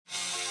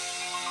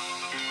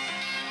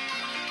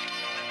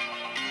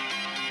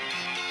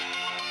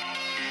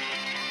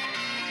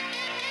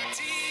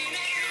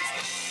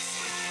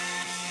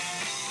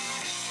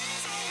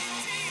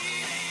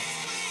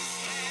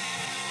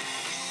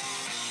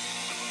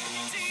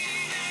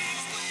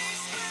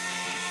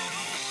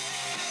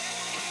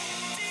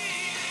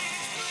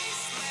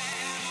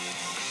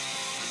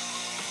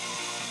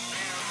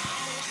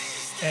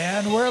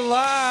And we're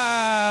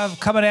live,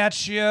 coming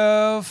at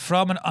you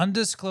from an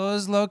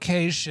undisclosed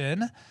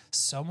location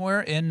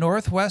somewhere in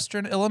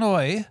northwestern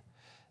Illinois.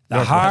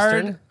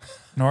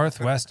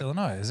 Northwest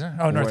Illinois, is there?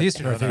 Oh,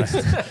 northeastern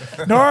Illinois.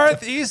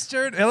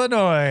 Northeastern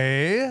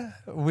Illinois.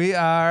 We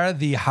are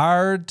the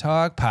Hard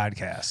Talk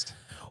Podcast.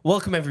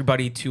 Welcome,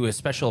 everybody, to a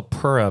special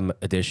Purim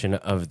edition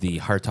of the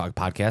Hard Talk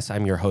Podcast.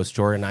 I'm your host,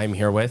 Jordan. I'm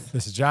here with...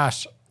 This is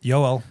Josh.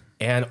 Yoel.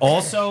 And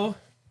also...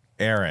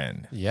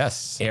 Aaron.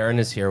 Yes. Aaron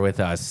is here with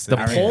us. The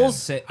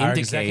polls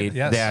indicate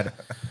that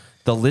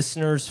the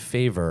listeners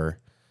favor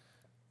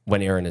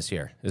when Aaron is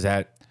here. Is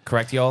that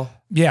correct, y'all?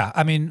 Yeah,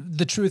 I mean,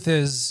 the truth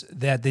is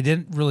that they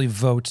didn't really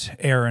vote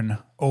Aaron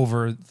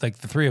over like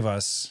the three of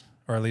us,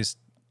 or at least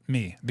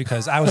me,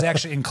 because I was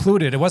actually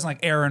included. It wasn't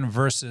like Aaron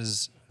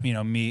versus,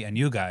 me and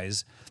you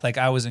guys. Like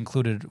I was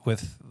included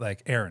with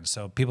like Aaron.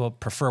 So people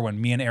prefer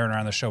when me and Aaron are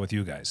on the show with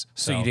you guys.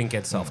 So you didn't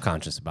get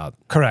self-conscious about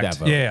correct. That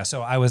vote. Yeah.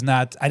 So I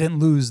didn't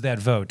lose that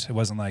vote. It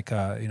wasn't like, in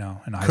high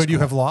school. Could you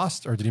have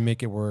lost, or did you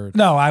make it where?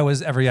 No, I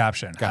was every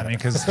option. Got it.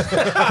 Because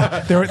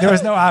there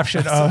was no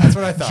option of that's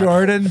what I thought.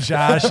 Jordan,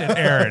 Josh, and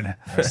Aaron.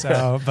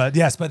 So, but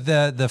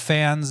the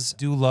fans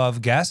do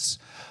love guests,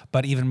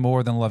 but even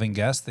more than loving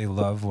guests, they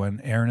love when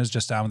Aaron is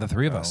just on with the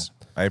three of us.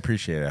 I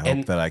appreciate it. I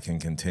hope that I can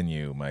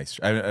continue my...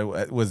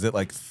 was it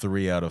like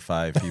 3 out of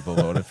 5 people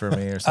voted for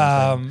me or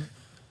something?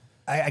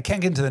 I can't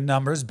get into the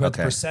numbers, but Okay.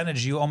 the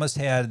percentage you almost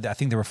had, I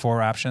think there were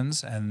 4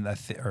 options, and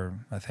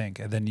and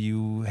then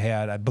you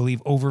had, I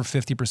believe, over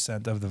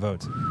 50% of the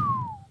vote.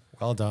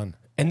 Well done.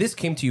 And this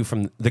came to you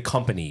from the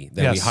company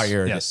that we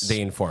hired. Yes.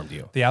 They informed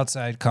you. The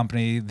outside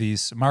company, the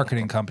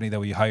marketing company that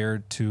we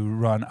hired to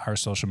run our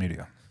social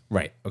media.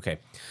 Right. Okay.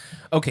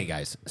 Okay,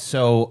 guys.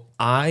 So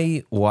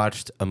I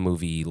watched a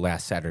movie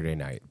last Saturday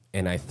night,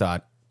 and I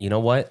thought, you know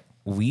what?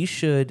 We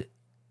should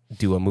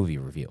do a movie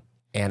review.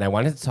 And I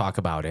wanted to talk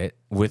about it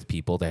with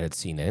people that had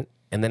seen it.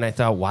 And then I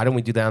thought, why don't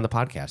we do that on the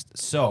podcast?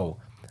 So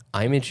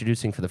I'm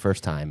introducing for the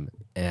first time,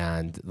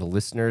 and the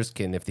listeners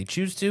can, if they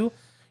choose to,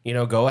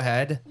 go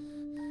ahead.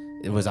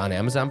 It was on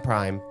Amazon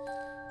Prime.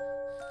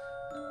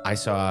 I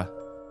saw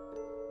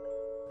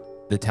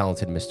The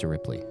Talented Mr.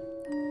 Ripley.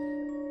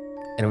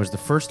 And it was the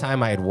first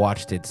time I had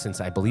watched it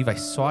since I believe I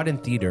saw it in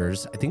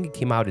theaters. I think it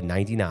came out in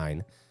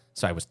 99.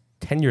 So I was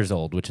 10 years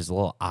old, which is a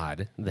little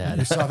odd. That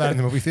You saw that in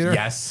the movie theater?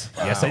 Yes.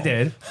 Wow. Yes, I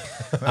did.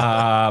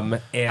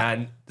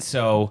 And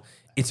so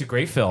it's a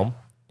great film.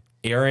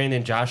 Aaron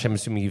and Josh, I'm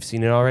assuming you've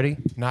seen it already?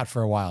 Not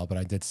for a while, but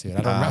I did see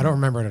it. I don't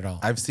remember it at all.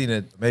 I've seen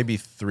it maybe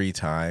 3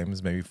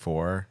 times, maybe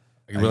 4.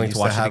 Are you willing to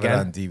watch it again? I used to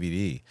have it on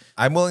DVD.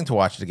 I'm willing to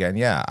watch it again,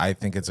 yeah. I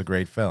think it's a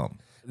great film.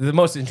 The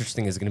most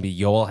interesting is going to be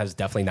Yoel has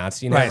definitely not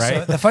seen it, right?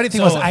 So the funny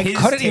thing was, I his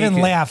couldn't even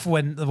take- laugh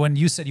when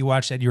you said you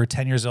watched it. You were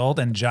 10 years old,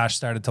 and Josh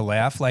started to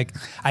laugh. Like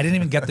I didn't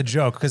even get the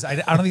joke because I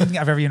don't even think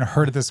I've ever even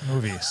heard of this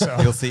movie. So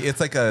You'll see.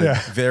 It's like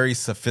a very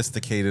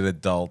sophisticated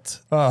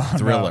adult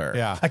thriller. no.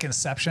 Yeah. Like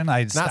Inception.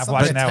 I Not stopped something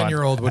watching a that one.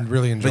 10-year-old would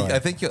really enjoy. But I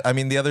think,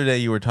 the other day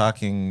you were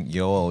talking,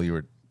 Yoel, you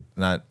were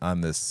not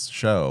on this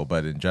show,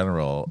 but in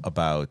general,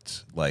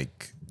 about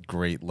like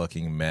great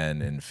looking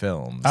men in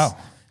films. Oh.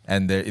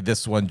 And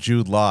this one,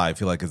 Jude Law, I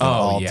feel like is an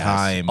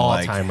all-time,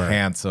 like All-timer.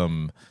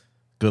 handsome,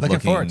 forward to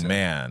good-looking it.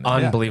 man.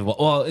 Unbelievable.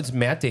 Well, it's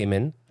Matt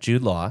Damon,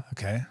 Jude Law,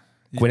 Okay.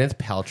 Gwyneth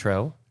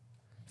Paltrow,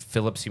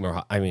 Philip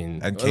Seymour. I mean,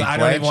 And Kate I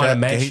don't even want to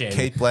mention.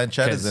 Kate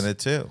Blanchett is in it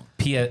too.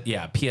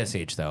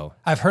 PSH though.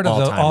 I've heard of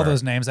all All-timer.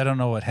 those names. I don't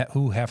know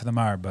who half of them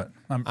are, but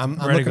I'm I'm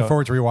ready to looking go.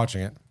 forward to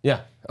rewatching it.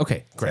 Yeah.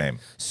 Okay. Great. Same.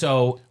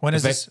 So When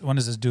is if I- this? When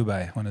is this due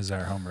by? When is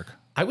our homework?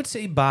 I would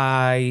say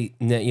by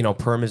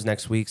Purim is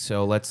next week,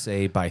 so let's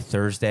say by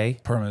Thursday.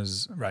 Perm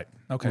is right.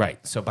 Okay.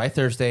 Right. So by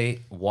Thursday,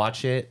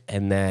 watch it,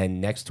 and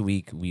then next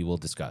week we will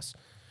discuss.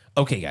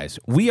 Okay, guys,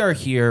 we are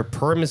here.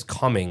 Purim is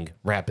coming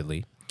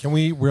rapidly. Can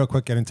we real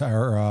quick get into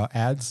our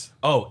ads?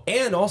 Oh,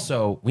 and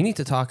also we need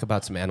to talk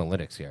about some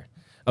analytics here.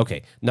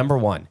 Okay, number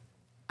 1,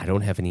 I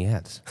don't have any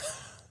ads.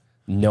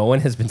 No one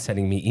has been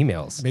sending me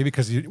emails. Maybe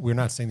because we're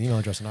not saying the email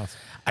address enough.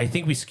 I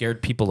think we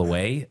scared people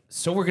away,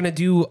 so we're gonna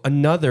do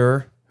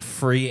another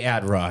free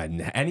ad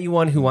run.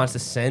 Anyone who wants to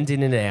send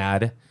in an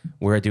ad,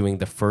 we're doing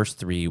the first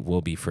 3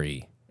 will be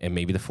free, and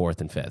maybe the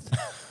 4th and 5th.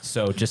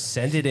 So just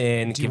send it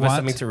in. you Give us want-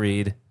 something to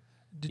read.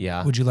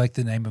 Yeah. Would you like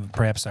the name of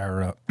perhaps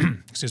our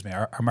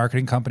our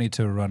marketing company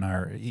to run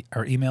our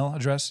email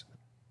address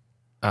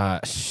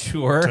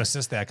Sure. to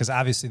assist that? Because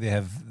obviously they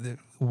have the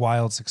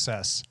wild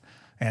success,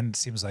 and it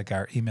seems like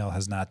our email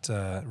has not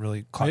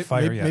really caught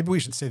fire yet. Maybe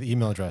we should say the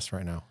email address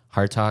right now.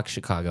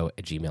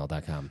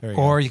 hardtalkchicago@gmail.com. There you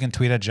Or go. you can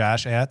tweet at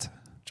Josh at.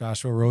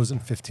 Joshua Rosen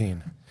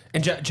 15.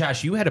 And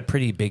Josh, you had a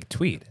pretty big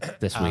tweet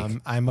this week.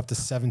 I'm up to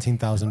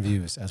 17,000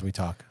 views as we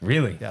talk.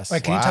 Really? Yes.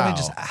 Wait, can you tell me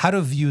just how to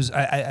views?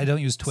 I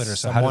don't use Twitter,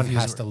 so how Someone to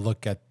views has to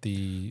look at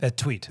the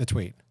tweet. The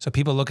tweet. So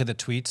people look at the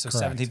tweet. So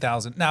Correct.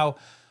 17,000. Now,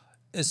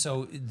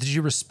 so did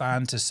you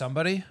respond to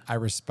somebody? I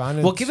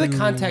responded. Well, give the to-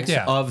 context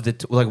Yeah. of the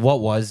what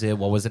was it?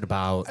 What was it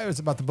about? It was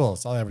about the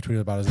Bulls. All I ever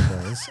tweeted about is the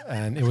Bulls,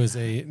 and it was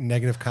a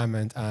negative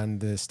comment on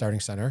the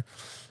starting center.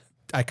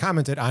 I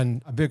commented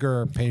on a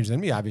bigger page than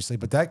me, obviously,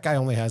 but that guy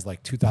only has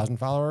like 2,000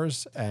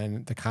 followers,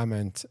 and the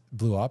comment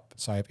blew up.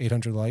 So I have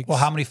 800 likes. Well,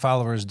 how many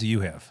followers do you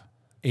have?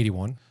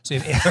 81. So you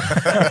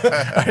have, all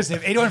right, so you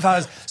have 81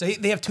 followers. So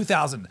they have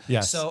 2,000.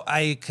 Yes. So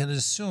I can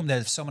assume that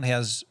if someone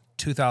has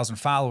 2,000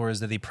 followers,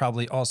 that they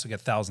probably also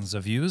get thousands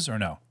of views, or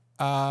no?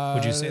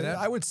 Would you say that?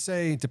 I would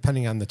say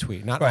depending on the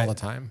tweet, not all the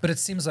time. But it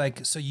seems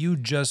like, so you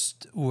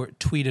just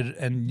tweeted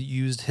and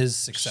used his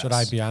success. Should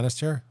I be honest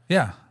here?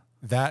 Yeah.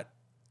 That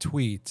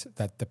tweet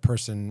that the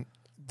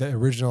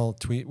original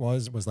tweet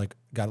was like,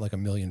 got like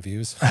 1 million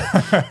views.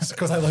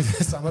 Because I looked at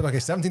this, I'm like, okay,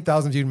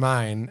 17,000 viewed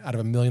mine out of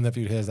 1 million that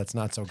viewed his. That's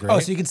not so great. Oh,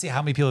 so you can see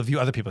how many people view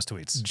other people's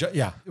tweets.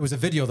 Yeah. It was a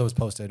video that was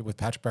posted with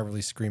Patrick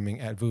Beverly screaming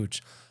at Vooch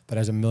that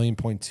has 1.2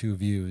 million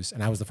views.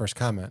 And I was the first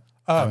comment.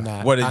 On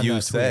that, What did on you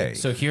that say? tweet.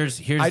 So here's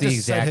I the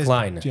just said exact his-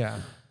 line. Yeah.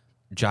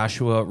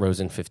 Joshua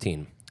Rosen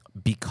 15.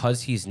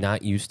 Because he's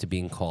not used to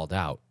being called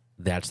out,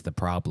 that's the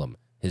problem.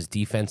 His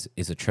defense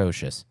is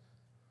atrocious.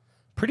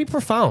 Pretty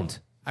profound.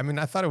 I mean,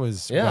 I thought it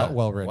was Yeah.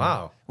 well written.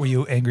 Wow. Were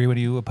you angry when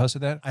you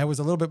posted that? I was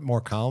a little bit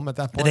more calm at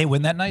that point. Did they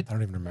win that night? I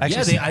don't even remember.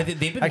 Yeah, they've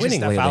been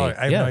winning lately.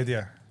 I have Yeah. no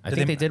idea. I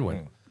think they did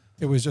win.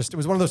 It was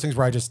one of those things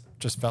where I just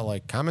felt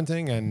like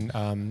commenting, and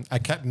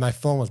my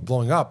phone was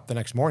blowing up the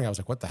next morning. I was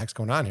like, what the heck's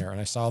going on here? And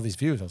I saw all these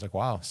views. I was like,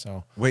 wow.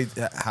 So Wait,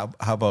 how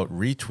about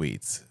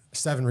retweets?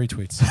 7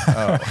 retweets.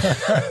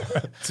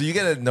 So you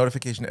get a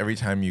notification every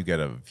time you get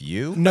a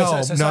view?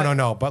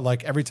 No. But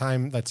like every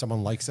time that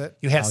someone likes it,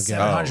 You had I'll get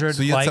 700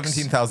 So you had likes.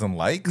 17,000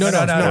 likes? No.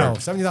 No.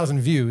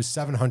 70,000 views,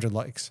 700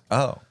 likes,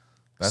 Oh,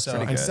 that's So-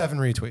 pretty and good. 7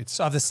 retweets.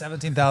 So of the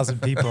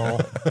 17,000 people,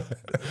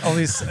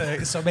 only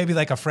so maybe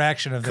like a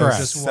fraction of them Correct.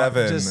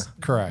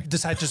 just Correct.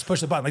 decide just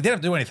push the button. Like they don't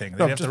have to do anything. They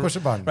No, have just to, push a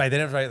button. Right? They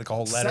don't have to write like a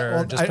whole letter.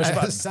 Well, just push a I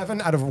button.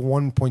 7 out of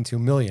 1.2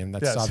 million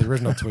that Yes. saw the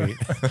original tweet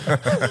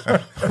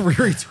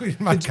retweeted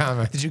my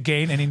comment. Did you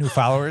gain any new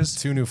followers?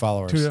 2 new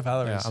followers. 2 new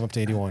followers. Yeah, I'm up to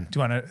 81. Do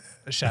you want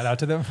to shout out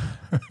to them?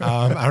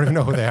 I don't even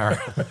know who they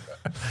are.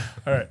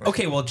 All right.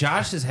 Okay, well,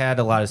 Josh has had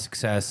a lot of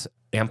success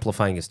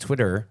amplifying his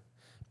Twitter,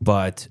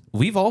 but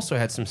we've also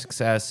had some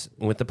success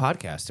with the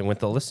podcast and with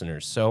the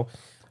listeners. So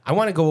I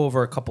want to go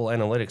over a couple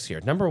analytics here.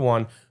 Number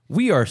one,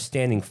 we are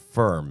standing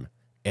firm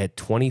at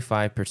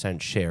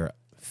 25% share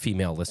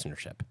female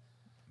listenership.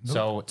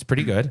 So it's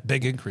pretty good.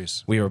 Big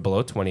increase. We were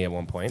below 20 at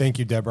one point. Thank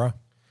you, Deborah.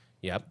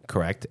 Yep,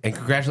 correct. And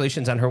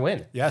congratulations on her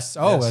win. Yes.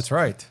 Oh, Yes. that's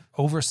right.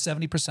 Over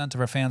 70% of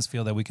our fans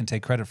feel that we can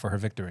take credit for her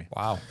victory.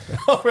 Wow.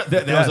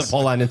 that was a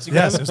poll on Instagram.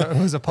 Yes, it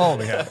was a poll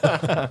we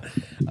had.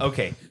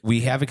 Okay,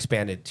 we have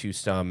expanded to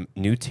some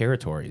new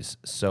territories.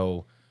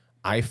 So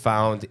I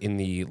found in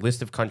the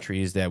list of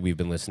countries that we've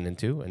been listening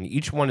to, and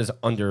each one is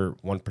under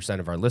 1%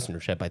 of our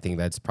listenership. I think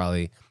that's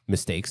probably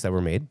mistakes that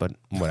were made, but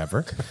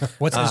whatever.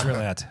 What's Israel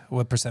at?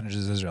 What percentage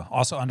is Israel?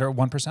 Also under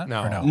 1%?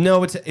 No. Or no?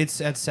 No, it's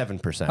at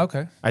 7%.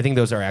 Okay. I think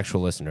those are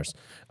actual listeners.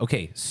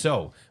 Okay,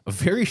 so a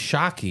very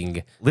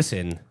shocking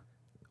listen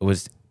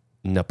was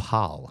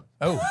Nepal.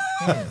 Oh,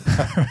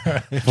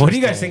 What do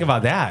you guys think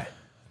about that?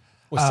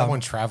 Was someone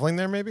traveling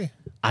there maybe?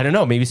 I don't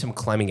know. Maybe some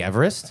climbing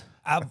Everest?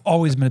 I've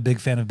always been a big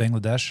fan of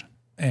Bangladesh,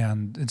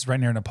 and it's right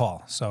near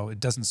Nepal, so it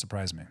doesn't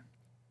surprise me.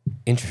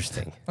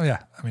 Interesting. Oh yeah,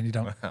 I mean you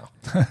don't.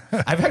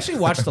 I've actually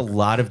watched a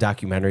lot of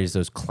documentaries,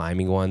 those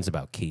climbing ones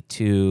about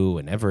K2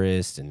 and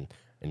Everest and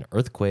an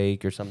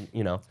earthquake or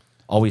something,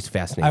 always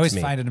fascinates I always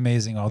me. find it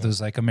amazing all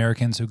those like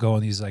Americans who go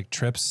on these like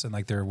trips and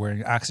like they're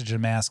wearing oxygen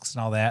masks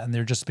and all that, and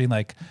they're just being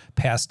like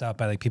passed up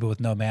by like people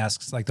with no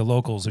masks, like the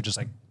locals who just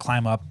like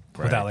climb up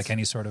without like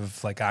any sort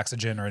of like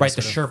oxygen or any Right,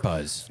 the sort of-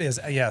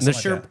 Sherpas. Yeah, The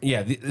something like Sherpa,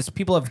 yeah, this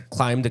people have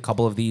climbed a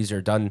couple of these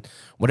or done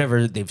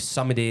whatever. They've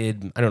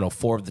summited, I don't know,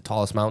 4 of the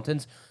tallest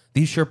mountains.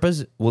 These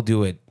Sherpas will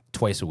do it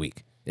twice a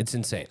week. It's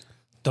insane.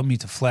 Don't mean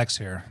to flex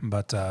here,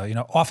 but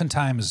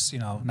oftentimes,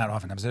 not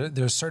oftentimes,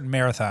 there's certain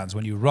marathons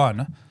when you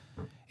run,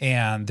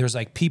 and there's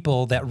like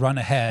people that run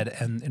ahead,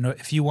 and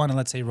if you want to,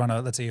 let's say a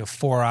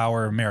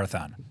 4-hour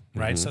marathon,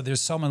 right? So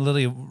there's someone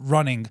literally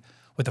running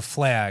with a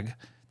flag,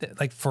 that,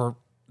 like for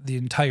the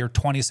entire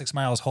 26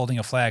 miles, holding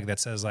a flag that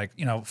says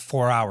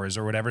 4 hours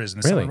or whatever it is,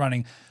 and there's someone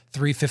running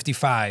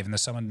 3:55, and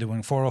there's someone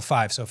doing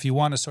 4:05. So if you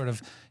want to sort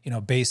of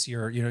base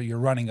your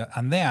running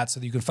on that, so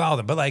that you can follow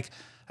them, but like.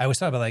 I always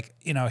thought about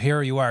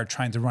here you are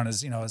trying to run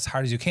as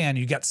hard as you can.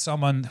 You get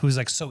someone who's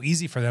like so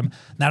easy for them.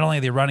 Not only are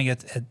they running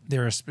it at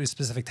their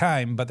specific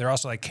time, but they're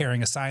also like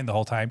carrying a sign the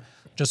whole time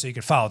just so you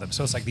can follow them.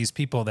 So it's like these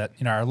people that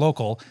are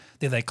local.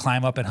 They like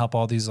climb up and help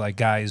all these like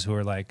guys who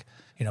are like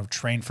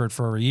trained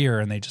for a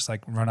year, and they just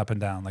like run up and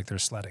down like they're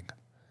sledding.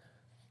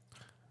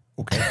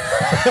 Okay.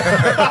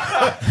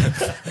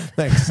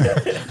 Thanks. I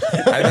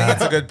think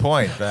it's a good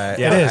point. That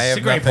Yeah, I it's have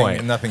a great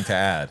point. nothing to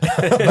add.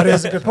 But it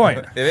is a good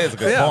point. It is a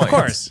good Yeah, point. of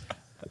course.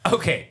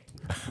 Okay,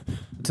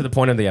 to the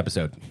point of the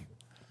episode.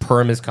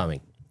 Purim is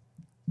coming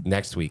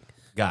next week.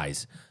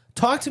 Guys,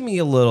 talk to me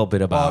a little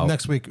bit about...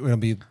 Next week it'll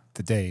be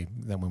the day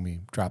then when we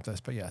drop this,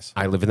 but yes.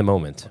 I live in the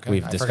moment.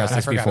 We've discussed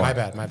this before. My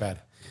bad.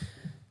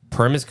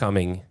 Purim is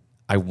coming.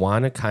 I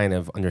want to kind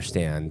of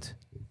understand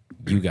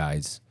you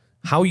guys,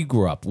 how you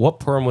grew up, what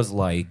Purim was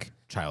like,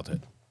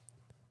 childhood?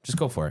 Just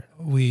go for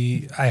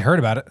it. I heard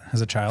about it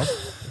as a child.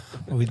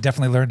 We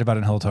definitely learned about it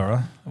in Hill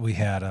Torah. We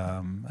had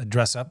a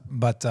dress up,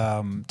 but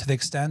to the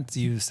extent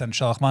you sent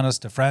shalach manos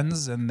to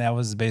friends, and that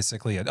was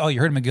basically it. Oh, you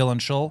heard Megillah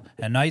and Shul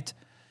at night.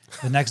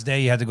 The next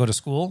day you had to go to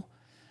school.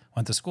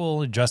 Went to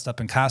school, you dressed up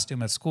in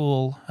costume at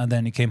school, and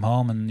then you came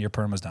home and your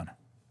Purim was done.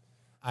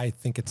 I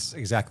think it's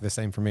exactly the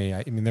same for me.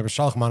 I mean, there were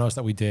shalach manos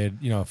that we did,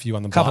 a few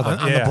on the Couple block. of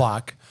them, On yeah. the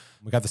block,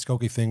 we got the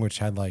Skokie thing, which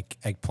had like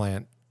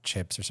eggplant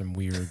chips or some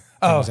weird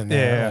Oh, things in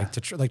there,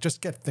 yeah. like to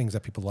just get things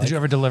that people like. Did you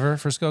ever deliver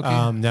for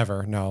Skokie?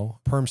 Never, no.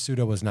 Purim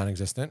pseudo was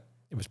non-existent.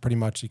 It was pretty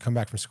much you come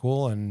back from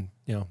school and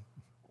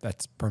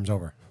that's Purim's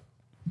over.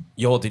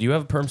 Yoel, did you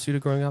have a perm suit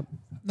growing up?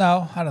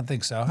 No, I don't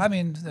think so. I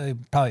mean,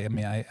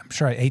 I'm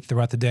sure I ate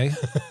throughout the day,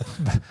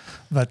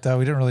 but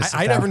we didn't really.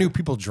 I never knew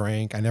people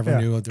drank. I never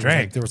knew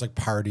there was like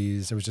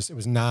parties. It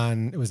was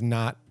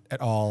not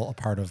at all a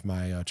part of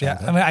my Yeah,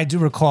 childhood. I mean, I do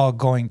recall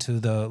going to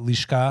the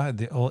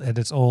Lishka at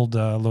its old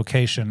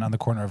location on the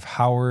corner of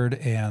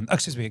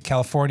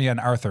California and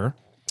Arthur.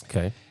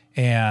 Okay.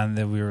 And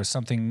then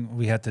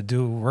we had to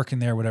do working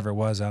there, whatever it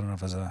was. I don't know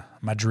if it was a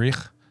madrich,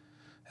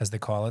 as they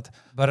call it.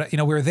 But, we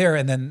were there,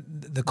 and then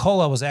the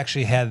Kola was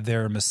actually had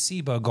their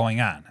masiba going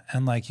on.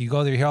 And, like, you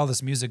go there, you hear all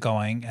this music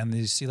going, and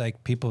you see,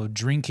 like, people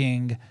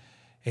drinking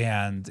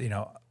and,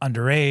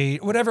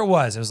 underage, whatever it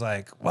was. It was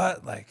like,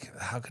 what? Like,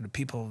 how could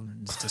people,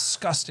 it's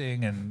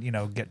disgusting and,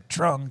 get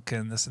drunk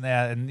and this and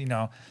that. And,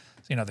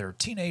 they're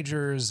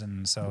teenagers.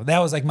 And so that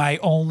was, like, my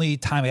only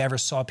time I ever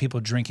saw people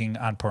drinking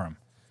on Purim.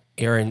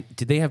 Aaron,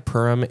 did they have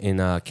Purim in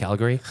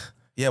Calgary?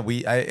 Yeah,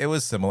 it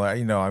was similar.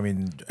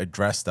 I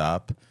dressed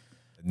up.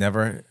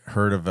 Never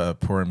heard of a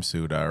Purim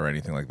Suda or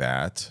anything like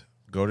that.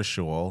 Go to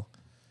shul,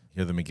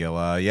 hear the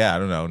Megillah. Yeah, I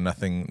don't know,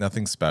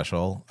 nothing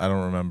special. I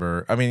don't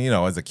remember. I mean,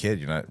 as a kid,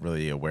 you're not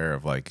really aware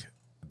of like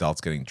adults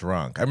getting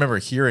drunk. I remember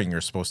hearing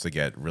you're supposed to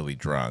get really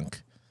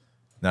drunk,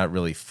 not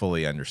really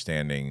fully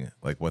understanding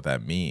like what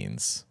that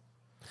means.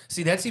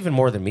 See, that's even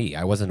more than me.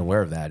 I wasn't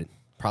aware of that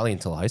probably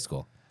until high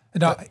school.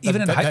 No,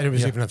 even in high that it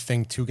was yeah. even a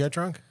thing to get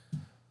drunk.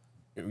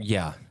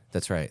 Yeah,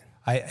 that's right.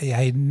 I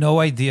had no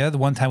idea. The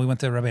one time we went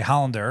to Rabbi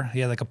Hollander, he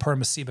had like a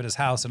Purim Masib at his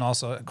house, and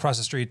also across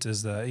the street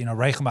is the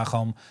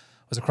Reichenbach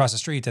was across the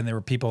street, and there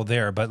were people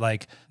there. But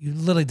like, you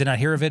literally did not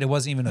hear of it. It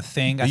wasn't even a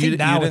thing. I think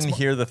now you it's didn't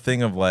hear the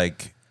thing of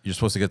like you're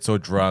supposed to get so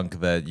drunk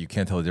that you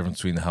can't tell the difference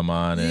between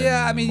Haman and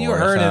yeah. I mean, you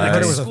Mordechai. heard it like But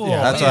at it was school.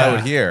 yeah, That's what I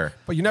would hear.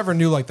 But you never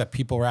knew like that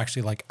people were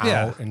actually like out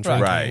Yeah, and right.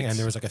 drinking, Right. and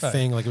there was like a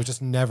thing. Like it was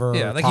just never.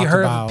 Yeah, like talked you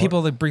heard about. of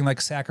people that bring like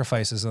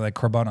sacrifices and like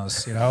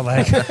korbanos,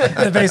 like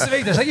the basic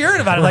things. Like you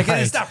heard about it. Like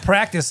it's not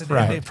practice and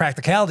Right.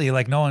 practicality.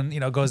 Like no one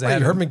goes Right,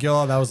 ahead. you heard and-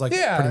 Megillah. That was like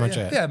yeah, pretty much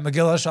yeah, it. Yeah,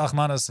 Megillah,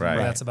 Shachmanos, Right.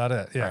 that's about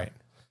it. Yeah. Right.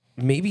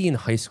 Maybe in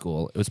high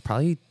school, it was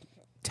probably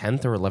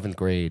 10th or 11th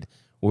grade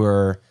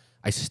where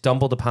I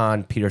stumbled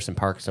upon Peterson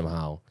Park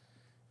somehow.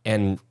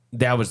 And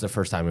that was the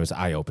first time it was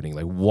eye-opening.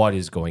 Like, what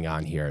is going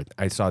on here?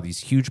 I saw these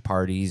huge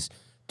parties,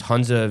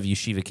 tons of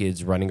yeshiva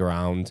kids running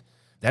around.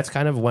 That's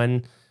kind of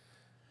when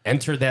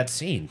entered that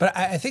scene. But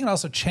I think it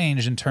also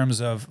changed in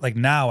terms of like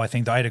now. I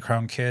think the Ida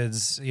Crown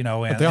kids, and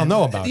they all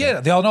know about it. Yeah,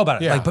 they all know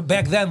about it. Yeah. Like, but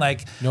back then,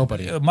 like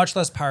Nobody. much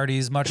less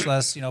parties, much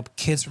less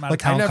kids from out of Like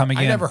town coming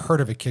in. I never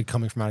heard of a kid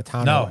coming from out of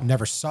town. No. I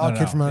never saw a No,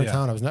 kid no, from out of yeah.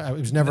 town. It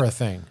was never a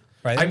thing.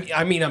 Right?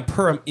 I mean, on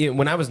Purim,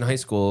 when I was in high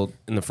school,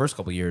 in the first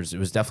couple of years, it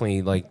was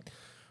definitely like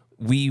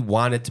we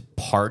wanted to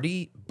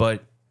party,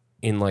 but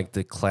in like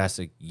the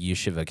classic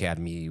yeshiva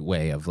academy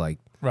way of like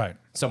right.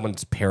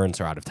 someone's parents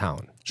are out of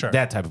town. Sure.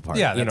 That type of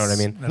party. Yeah, You know what I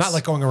that's- mean? Not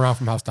like going around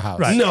from house to house.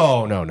 Right.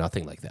 No,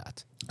 nothing like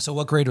that. So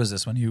what grade was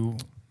this when you?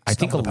 I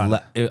think stumbled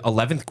upon it?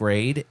 11th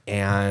grade,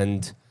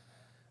 and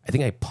I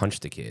think I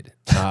punched a kid.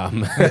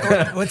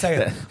 One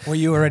second. Were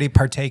you already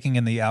partaking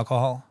in the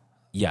alcohol?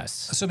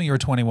 Yes. Assuming you were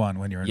 21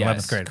 when you were in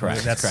 11th grade.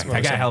 Correct. That's correct. what I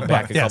I'm got saying. held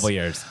back a Yes. couple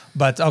years.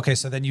 But okay,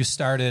 so then you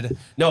started.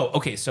 No,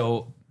 okay,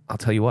 so I'll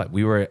tell you what.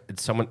 We were at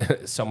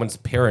someone's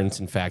parents,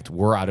 in fact,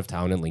 were out of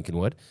town in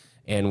Lincolnwood,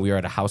 and we were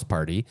at a house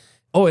party.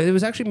 Oh, it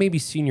was actually maybe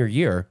senior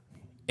year,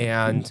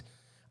 and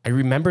I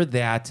remember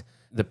that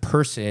the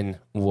person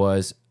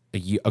was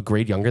a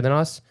grade younger than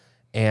us,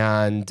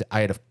 and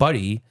I had a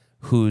buddy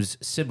whose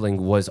sibling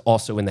was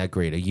also in that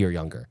grade, a year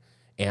younger,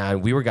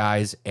 and we were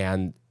guys,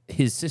 and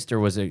his sister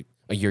was a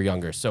year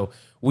younger. So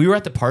we were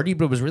at the party,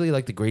 but it was really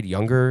like the grade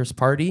younger's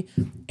party,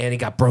 and it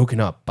got broken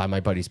up by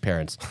my buddy's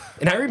parents.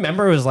 And I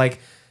remember it was like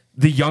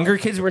the younger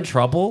kids were in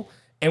trouble,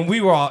 and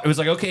we were all, it was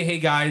like, okay, hey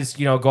guys,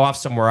 go off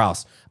somewhere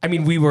else. I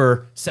mean, we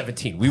were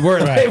 17. We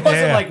weren't, Right. it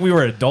wasn't Yeah. like we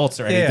were adults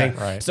or anything.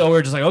 Right. So we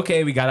were just like,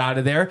 okay, we got out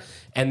of there.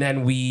 And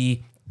then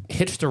we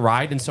hitched a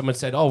ride, and someone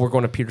said, oh, we're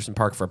going to Peterson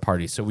Park for a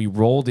party. So we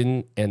rolled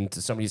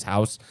into somebody's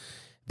house.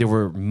 There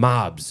were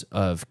mobs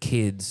of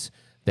kids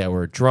that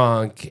were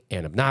drunk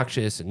and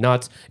obnoxious and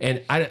nuts.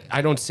 And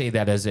I don't say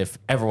that as if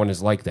everyone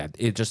is like that.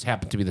 It just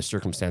happened to be the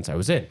circumstance I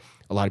was in.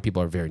 A lot of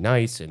people are very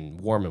nice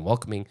and warm and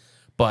welcoming,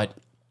 but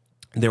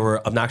there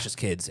were obnoxious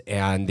kids,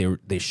 and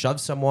they shoved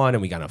someone,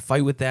 and we got in a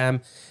fight with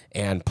them,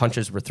 and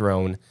punches were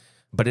thrown,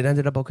 but it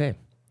ended up okay.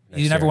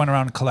 You never went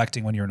around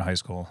collecting when you were in high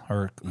school,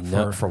 or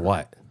No, for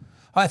what?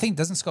 I think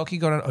doesn't Skokie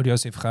go to Odio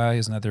Sefra?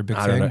 Isn't that their big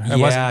I thing? don't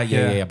know.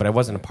 Yeah, but I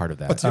wasn't a part of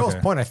that. But to Joel's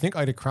point, I think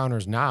Ida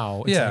Crowners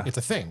now, it's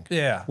a thing.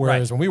 Yeah,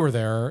 Whereas when we were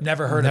there,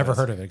 never heard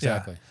of it.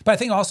 Exactly. Yeah. But I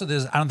think also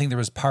I don't think there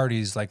was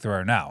parties like there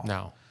are now.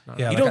 No.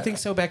 Yeah, You don't think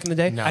so back in the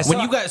day? No. When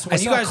you guys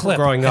were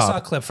growing I up, saw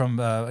a clip from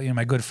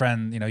my good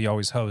friend. You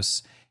always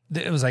hosts.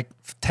 It was like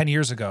 10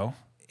 years ago,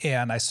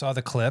 and I saw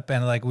the clip,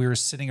 and like we were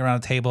sitting around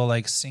a table,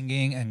 like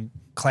singing and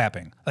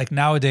clapping. Like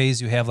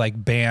nowadays, you have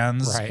like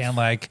bands and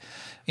like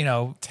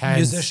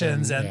Tents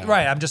musicians and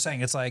yeah. I'm just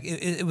saying it's like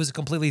it was a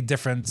completely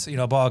different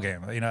ball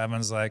game.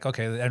 Everyone's like,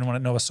 okay,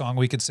 anyone know a song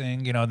we could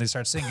sing? And they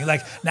start singing.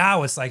 Like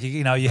now it's like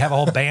you have a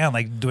whole band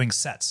like doing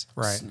sets.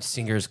 Right.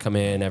 singers come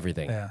in,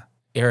 everything. Yeah.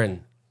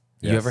 Aaron,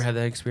 you Yes. ever had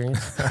that experience?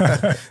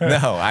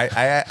 No,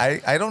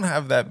 I don't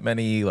have that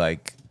many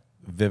like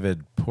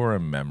vivid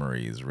Purim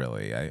memories,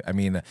 really. I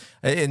mean,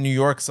 in New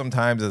York,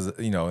 sometimes as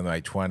in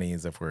my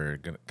 20s, if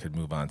could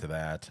move on to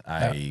that,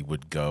 I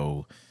would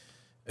go.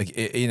 Like,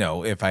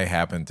 if I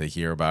happen to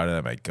hear about it,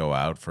 I might go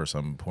out for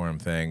some Purim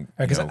thing.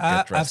 Because get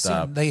I've dressed seen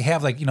up. they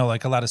have like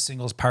a lot of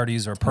singles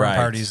parties or Purim Right.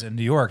 parties in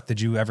New York.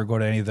 Did you ever go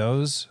to any of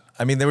those?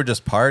 I mean, they were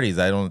just parties.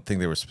 I don't think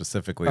they were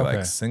specifically Okay.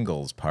 like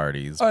singles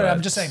parties. Oh, but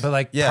I'm just saying, but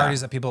like yeah.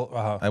 parties that people.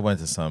 I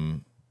went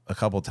to a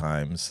couple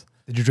times.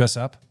 Did you dress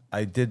up?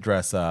 I did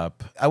dress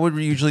up. I would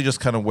usually just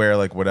kind of wear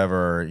like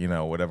whatever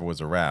was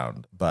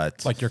around,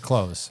 but Like your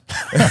clothes.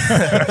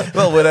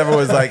 well, whatever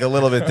was like a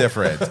little bit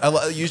different.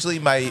 Usually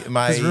my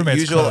roommate's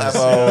usual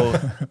clothes.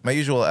 my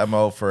usual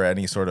MO for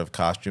any sort of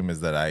costume is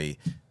that a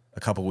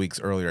couple weeks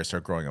earlier I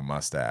start growing a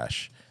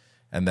mustache,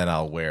 and then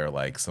I'll wear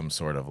like some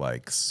sort of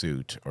like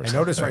suit or something. I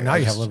notice right now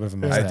you have a little bit of a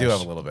mustache. I do have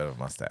a little bit of a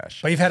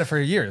mustache. But you've had it for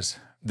years.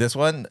 This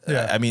one,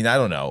 Yeah. I mean, I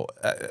don't know.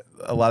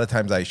 A lot of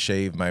times I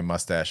shave my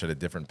mustache at a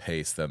different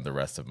pace than the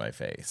rest of my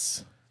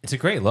face. It's a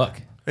great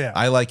look. Yeah.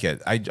 I like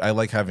it. I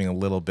like having a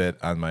little bit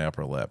on my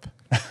upper lip.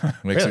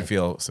 Makes me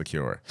feel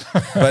secure.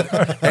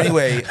 But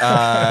anyway,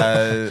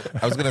 I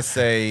was gonna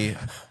say,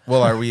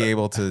 well, are we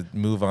able to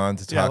move on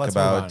to Yeah, talk let's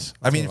move on. about? Let's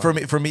I mean,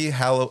 move for me,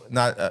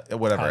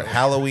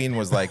 Halloween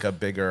was like a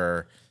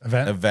bigger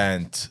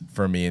event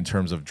for me in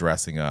terms of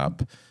dressing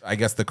up. I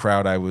guess the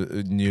crowd I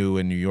knew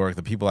in New York,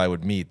 the people I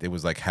would meet, it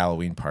was like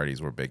Halloween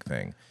parties were a big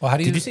thing. Well, how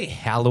do Did you say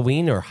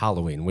Halloween or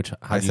Halloween?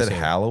 How I do you said say it?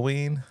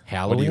 Halloween.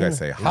 Halloween? What do you guys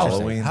say?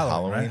 Interesting.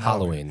 Halloween.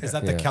 Halloween. Is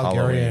that the Yeah.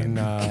 Calgarian?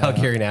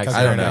 Calgarian accent?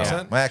 I don't know.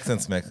 accent? My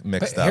accent's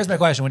mixed up. Here's my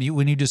question: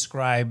 when you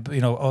describe,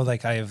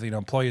 like I have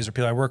employees or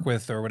people I work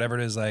with or whatever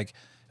it is, like,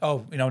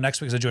 oh, next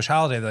week's a Jewish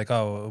holiday. They're like,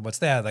 oh, what's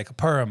that? Like a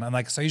Purim. I'm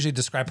like, so I usually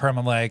describe Purim.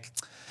 I'm like,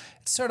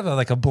 it's sort of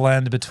like a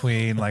blend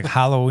between like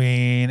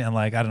Halloween and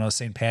like I don't know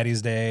St.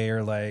 Patty's Day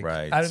or like.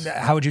 Right.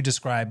 How would you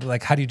describe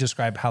how do you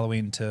describe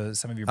Halloween to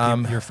some of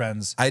your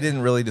friends? I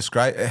didn't really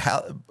describe.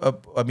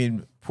 I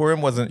mean,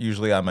 Purim wasn't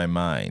usually on my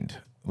mind.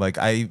 Like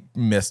I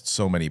missed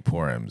so many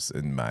Purims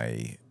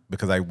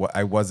because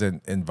I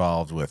wasn't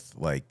involved with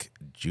like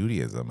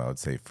Judaism. I would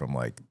say from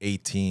like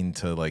 18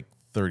 to like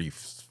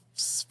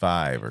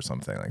 35 or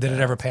something like that. Did it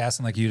ever pass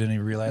and like you didn't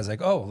even realize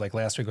like, oh, like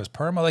last week was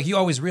Purim? Or, like you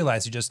always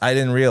realize you just I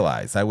didn't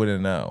realize. I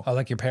wouldn't know.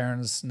 like your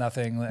parents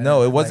nothing.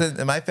 No, it like-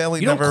 wasn't. My family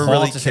You don't never call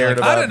really to say, cared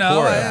like, about I don't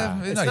know.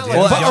 Purim. It's No, not you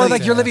like did. young Or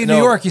like you're living in New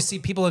No. York, you see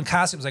people in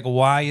costumes. Like,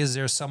 why is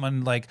there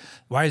someone like?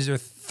 Why is there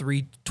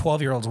 3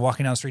 12-year-olds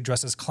walking down the street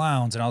dressed as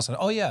clowns? And all of a sudden,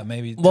 oh yeah,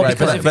 maybe. Well, Right,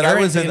 because if but I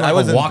Aaron was in did, like, a I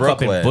was in walk up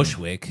Brooklyn, in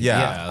Bushwick.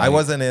 Yeah, I like-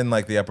 wasn't in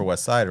like the Upper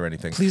West Side or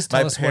anything. Please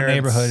tell My us what parents-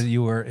 neighborhood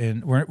you were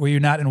in. Were you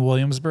not in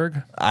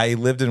Williamsburg? I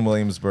lived in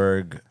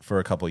Williamsburg for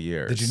a couple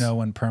years. Did you know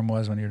when Purim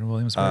was when you were in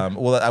Williamsburg?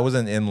 Well, I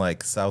wasn't in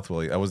like South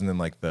William. I wasn't in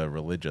like the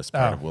religious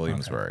part Oh, of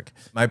Williamsburg.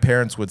 My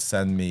parents would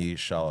send me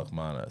Shalach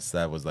Manas.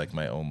 That was like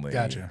my only.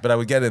 Gotcha. But I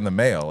would get it in the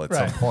mail at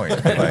Right. some point.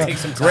 Like, Take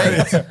some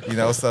time.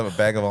 great, some a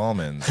bag of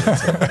almonds and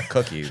some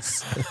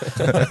cookies.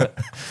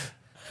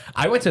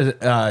 I went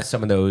to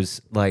some of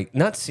those, like,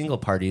 not single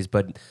parties,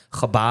 but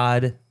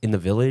Chabad in the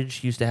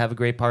village used to have a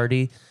great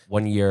party.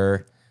 One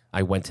year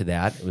I went to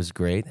that. It was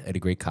great. I had a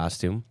great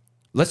costume.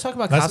 Let's talk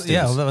about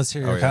costumes. Let's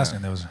hear your yeah.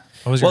 costume. What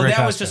was your Well, great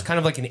that was costume? just kind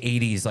of like an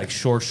 80s, like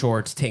short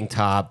shorts, tank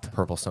top,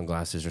 purple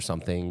sunglasses or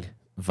something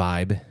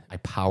vibe. I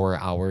power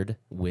houred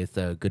with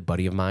a good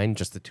buddy of mine,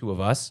 just the two of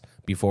us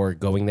before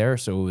going there.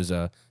 So it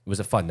was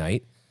a fun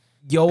night.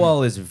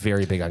 Yoel is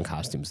very big on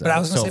costumes, though. But I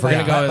was So going if to we're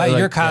say, gonna by go,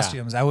 your like,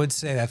 costumes, I would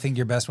say I think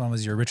your best one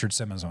was your Richard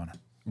Simmons one.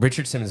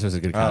 Richard Simmons was a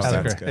good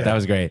costume. that's good. That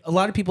was great. A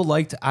lot of people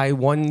liked.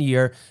 One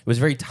year, it was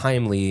very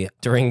timely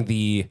during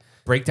the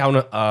breakdown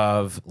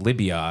of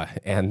Libya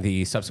and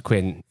the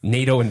subsequent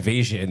NATO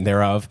invasion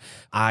thereof.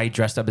 I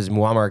dressed up as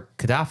Muammar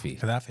Gaddafi.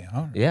 Gaddafi.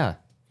 Oh, Yeah,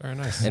 Very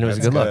nice. and it was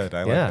That's a good look. good.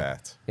 I like yeah.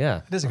 that.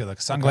 Yeah. it is a good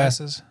look.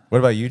 Sunglasses. What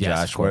about you, Yes,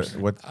 Josh? of course.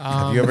 What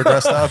have you ever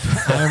dressed up?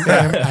 I'm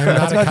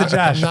not, about the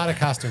Josh. I'm not a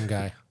costume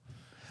guy.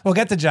 We'll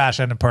get to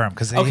Josh on the Purim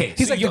because Okay,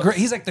 he's so like you-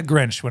 he's like the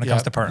Grinch when it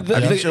comes to Purim.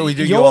 I'm sure we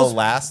do you all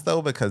last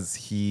though because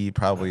he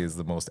probably is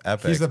the most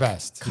epic. He's the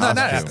best. No,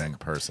 not costume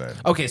person.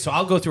 Okay, so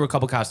I'll go through a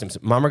couple costumes.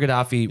 Muammar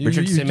Gaddafi, You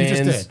Richard Simmons.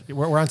 just did.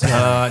 We're on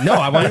tonight. No,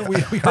 I want we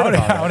heard about it.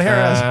 I want to hear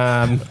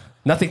us.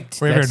 Nothing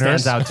Were you that ever a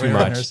stands nurse? out Were too you ever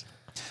a much. nurse?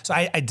 So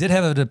I did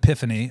have an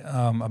epiphany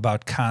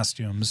about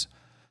costumes,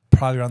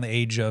 probably around the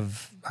age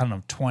of, I don't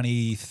know,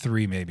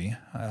 23 maybe.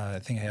 I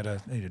think I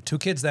had 2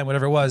 kids then,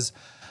 whatever it was,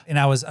 and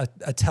I was a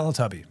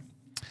Teletubby.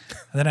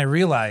 And then I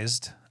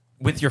realized...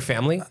 With your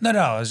family? No,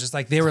 it was just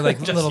like they were like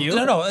Just little... you?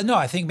 No,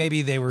 I think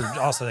maybe they were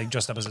also like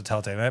dressed up as a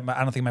Teletubby.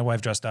 I don't think my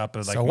wife dressed up.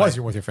 But like So was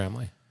you with your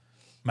family?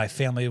 my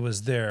family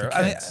was there.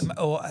 I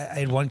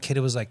had one kid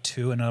who was like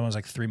 2 and another one was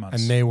like 3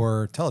 months. And they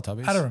were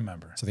Teletubbies? I don't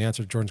remember. So the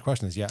answer to Jordan's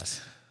question is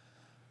yes.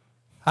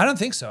 I don't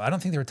think so. I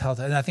don't think they were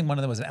Teletubbies. I think one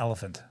of them was an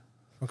elephant.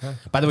 Okay.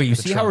 By the way, you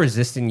see how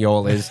resistant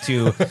Yoel is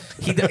to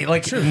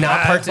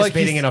not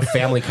participating in a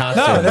family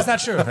costume. No, that's not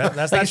true. That's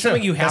not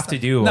something true. you have to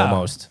do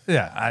almost.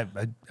 Yeah,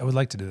 I would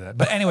like to do that.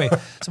 But anyway,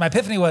 so my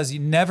epiphany was you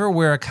never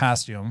wear a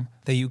costume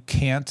that you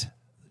can't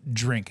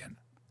drink in.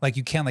 Like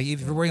you can't, like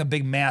if you're wearing a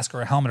big mask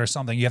or a helmet or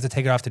something, you have to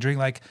take it off to drink.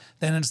 Like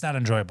then it's not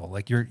enjoyable.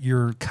 Like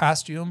your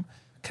costume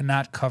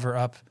cannot cover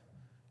up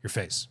your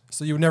face.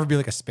 So you would never be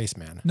like a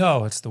spaceman.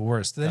 No, it's the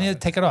worst. Then you have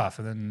to take it off,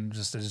 and then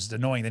it's just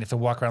annoying. Then you have to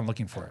walk around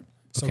looking for it.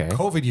 So Okay.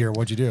 COVID year,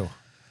 what'd you do?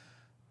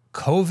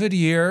 COVID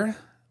year.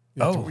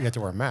 You had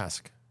to wear a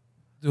mask.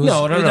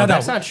 No,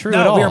 that's not true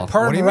at We were all.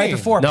 perm What do you right mean?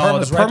 before. No, perm the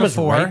was perm was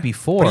before. right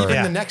before. But even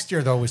Yeah. the next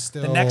year though was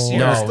still. The next year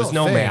No, was it was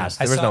still no a thing. mask.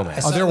 There was no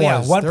mask. Oh, there Yeah,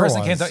 was. one There person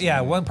was. came to.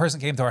 Yeah, one person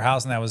came to our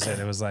house, and that was it.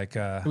 It was like.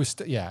 It was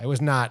it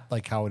was not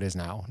like how it is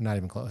now. Not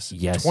even close.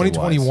 Yes, it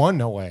 2021,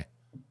 no way.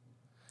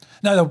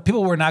 No,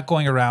 people were not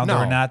going around. They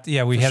No, were not.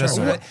 Yeah, we for had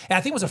sure.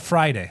 I think it was a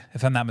Friday,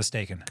 if I'm not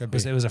mistaken. Could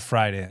It was a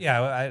Friday.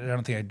 Yeah, I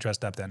don't think I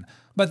dressed up then.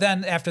 But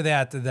then after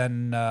that,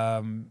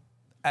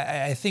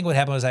 I think what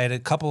happened was I had a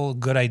couple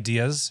good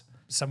ideas,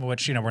 some of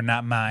which were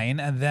not mine,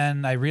 and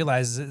then I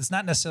realized it's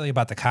not necessarily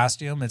about the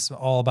costume. It's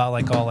all about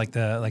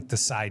the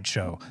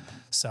sideshow.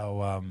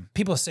 So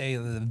people say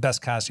the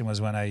best costume was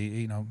when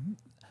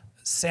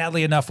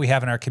sadly enough, we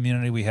have in our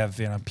community, we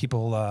have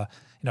people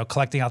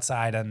collecting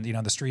outside on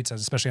the streets,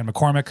 especially on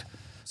McCormick.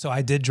 So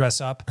I did dress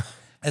up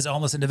as a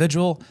homeless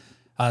individual,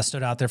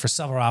 stood out there for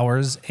several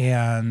hours,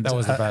 and That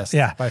was the best.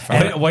 Yeah, By far.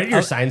 And- What did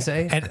your sign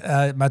say? and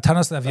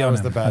Matanos Levionem,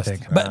 was the best. I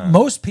think. But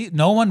most people,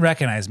 no one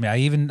recognized me. I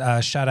even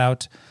shout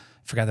out,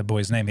 forgot the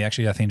boy's name. He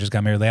actually, I think, just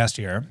got married last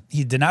year.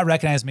 He did not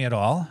recognize me at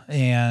all,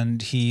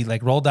 and he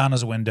rolled down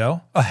his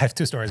window. Oh, I have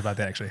 2 stories about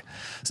that actually.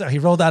 So he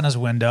rolled down his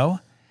window,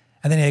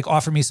 and then he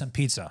offered me some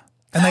pizza.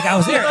 And I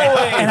was there,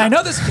 and I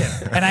know this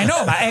kid, and I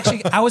know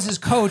him. I was his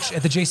coach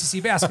at the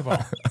JCC basketball.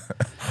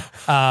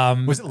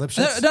 Was it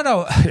Lipschitz?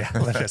 No. Yeah,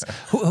 Lipschitz.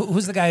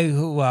 Who's the guy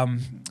who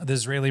the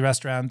Israeli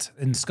restaurant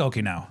in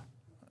Skokie now?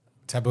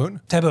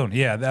 Taboon? Taboon,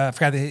 yeah. I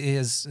forgot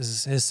his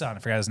son. I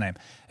forgot his name.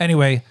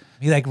 Anyway,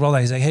 he rolled out.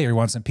 He's like, "Hey, you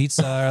want some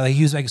pizza?" Or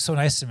he was so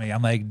nice to me.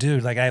 I'm like,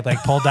 "Dude," I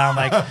pulled down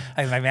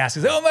my mask.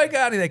 He's like, "Oh my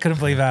god!" He couldn't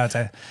believe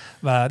it.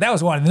 That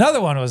was one.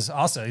 Another one was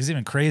also he's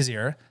even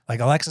crazier.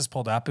 Alexis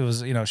pulled up. It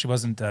was she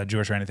wasn't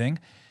Jewish or anything,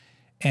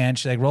 and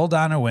she rolled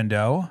down her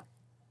window,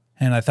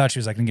 and I thought she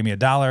was gonna give me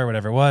 $1 or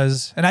whatever it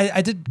was, and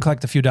I did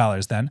collect a few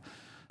dollars then.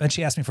 Then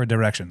she asked me for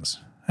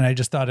directions. And I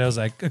just thought it was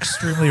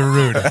extremely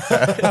rude.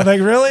 I'm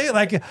like, really?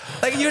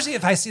 Usually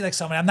if I see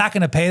someone, I'm not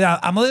going to pay that.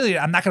 I'm not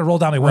going to roll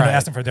down my window and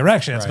ask them for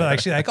directions. Right.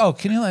 But she's oh,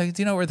 can you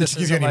do you know where this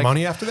Did is? she give you I'm any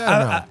money after that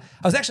or no?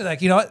 I was actually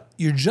you know what?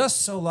 You're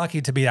just so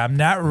lucky to be. I'm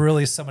not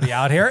really somebody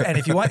out here. And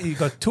if you want, you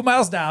go 2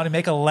 miles down and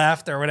make a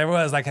left or whatever it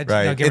was.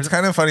 Right. Give It's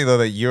kind of funny though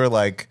that you're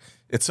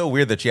it's so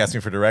weird that she asked me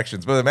for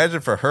directions, but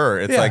imagine for her,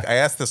 it's Yeah. I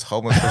asked this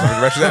homeless person for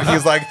directions, and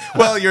he's like,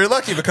 "Well, you're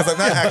lucky because I'm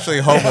not actually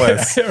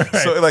homeless." Right.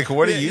 So,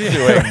 what are you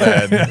doing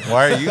then?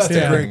 Why are you That's a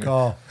great standing?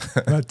 call.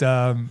 But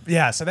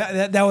so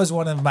that was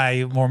one of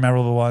my more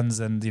memorable ones,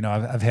 and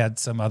I've had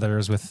some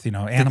others with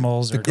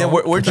animals or Yeah,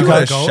 weren't you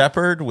a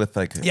shepherd with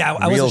Yeah,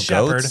 I real was a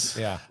shepherd. goats?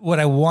 Yeah. What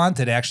I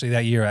wanted actually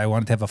that year, I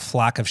wanted to have a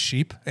flock of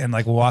sheep and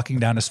walking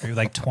down the street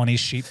with 20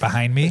 sheep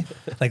behind me,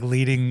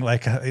 leading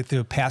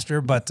through a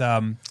pasture. But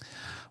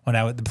when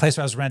the place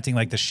where I was renting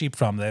the sheep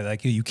from, they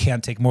you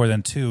can't take more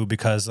than 2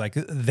 because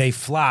they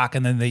flock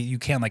and then you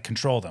can't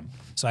control them.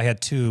 So I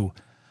had 2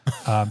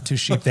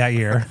 sheep that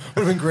year.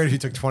 Would have been great if you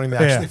took 20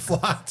 that actually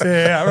flocked.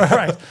 Yeah,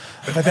 right.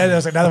 But then there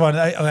was another one.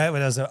 I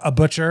was a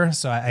butcher,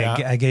 so Yeah.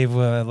 I gave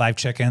live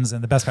chickens,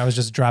 and the best part was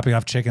just dropping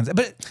off chickens.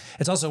 But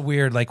it's also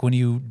weird, when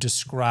you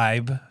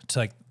describe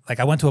to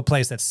I went to a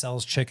place that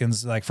sells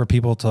chickens for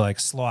people to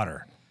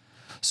slaughter.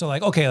 So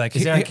okay,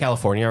 Is that in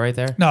California right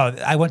there? no,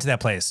 I went to that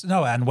place.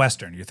 No, on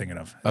Western, you're thinking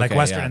of Okay,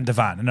 Western yeah. and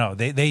Devon. No,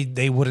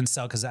 they wouldn't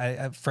sell because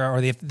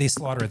they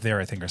slaughter it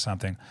there, I think, or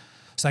something.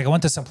 So I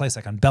went to some place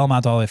on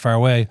Belmont, all the way far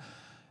away.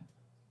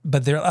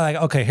 But they're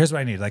okay, here's what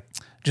I need.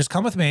 Just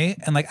come with me,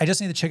 and I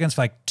just need the chickens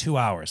for 2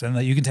 hours, and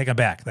you can take them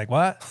back.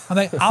 What?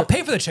 I'm I'll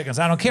pay for the chickens.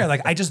 I don't care.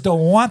 I just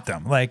don't want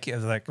them. Right.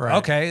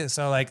 Okay.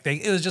 So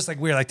it was just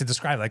weird, to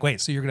describe. Wait,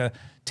 so you're gonna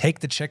take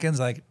the chickens?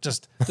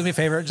 Just do me a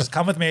favor. Just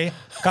come with me.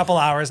 A couple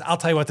hours. I'll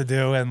tell you what to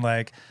do. And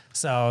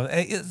so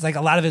it's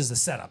a lot of it is the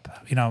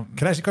setup. Can I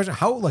ask you a question?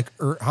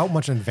 How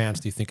much in advance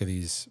do you think of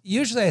these?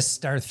 Usually I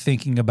start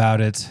thinking about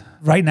it.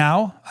 Right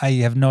now, I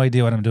have no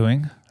idea what I'm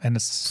doing. And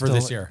it's For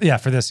this year. Yeah,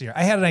 for this year.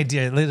 I had an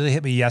idea. It literally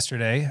hit me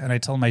yesterday, and I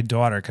told my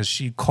daughter because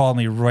she called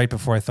me right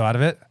before I thought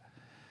of it.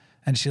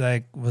 And she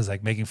was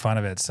making fun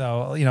of it.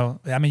 So,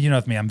 I mean,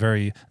 with me, I'm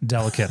very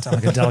delicate. I'm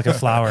like a delicate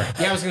flower.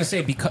 Yeah, I was going to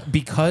say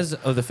because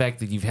of the fact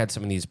that you've had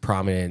some of these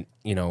prominent,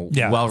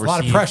 well-received a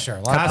lot of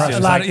pressure.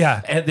 costumes,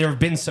 yeah. And there have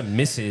been some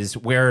misses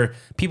where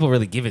people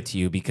really give it to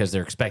you because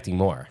they're expecting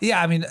more.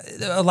 Yeah, I mean,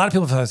 a lot of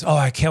people feel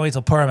I can't wait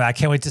till Purim. I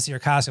can't wait to see your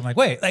costume. I'm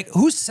like, wait,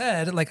 who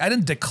said, I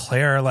didn't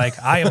declare,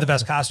 I have the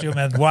best costume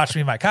and watch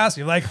me in my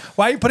costume. Why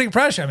are you putting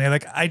pressure on me?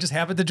 I just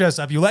happen to dress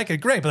up. You like it,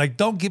 great. But,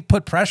 don't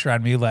put pressure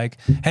on me.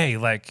 Hey,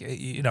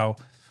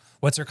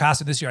 what's your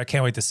costume this year? I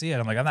can't wait to see it.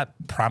 I'm like, I'm not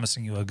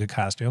promising you a good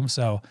costume.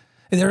 So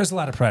there is a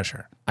lot of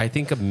pressure. I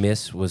think a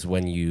miss was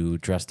when you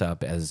dressed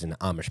up as an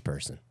Amish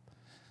person.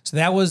 So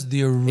that was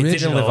the original. It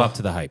didn't live up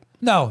to the hype.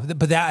 No,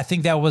 but I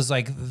think that was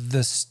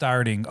the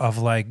starting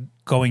of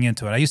going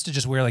into it. I used to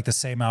just wear the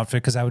same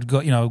outfit because I would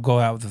go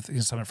out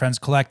with some of my friends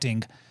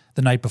collecting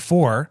the night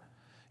before.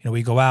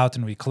 We go out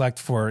and we collect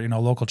for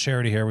local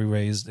charity here. We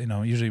raised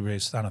usually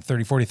raise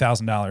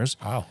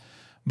 $30,000-$40,000. Wow,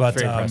 but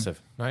very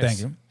impressive. Nice. Thank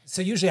you.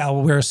 So usually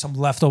I'll wear some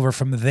leftover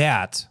from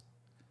that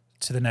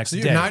to the next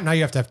day. Now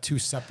you have to have two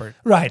separate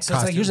Right. So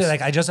costumes. it's usually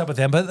I dress up with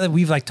them, but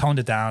we've toned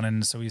it down,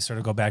 and so we sort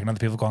of go back and other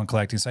people go on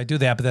collecting. So I do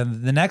that, but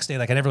then the next day,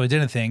 I never really did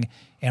anything,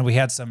 and we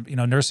had some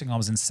nursing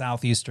homes in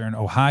southeastern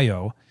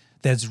Ohio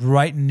that's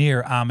right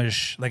near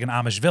Amish, an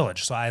Amish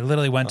village. So I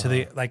literally went to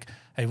the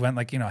I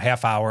went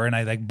half hour, and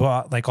I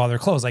bought all their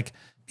clothes.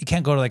 You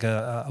can't go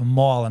to a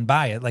mall and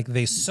buy it.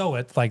 They sew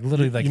it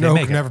literally you they know who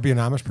make can it. never be an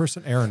Amish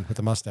person? Aaron with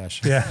the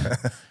mustache. Yeah.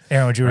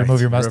 Aaron, would you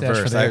remove your mustache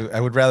for Reverse. that?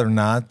 I would rather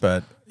not,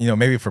 but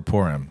maybe for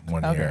Purim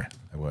one Okay. year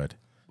I would.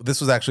 This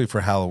was actually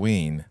for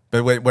Halloween,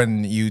 but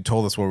when you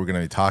told us what we're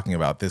going to be talking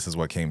about, this is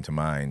what came to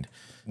mind.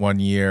 One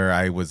year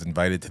I was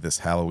invited to this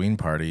Halloween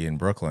party in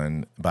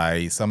Brooklyn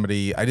by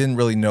somebody I didn't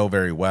really know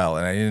very well,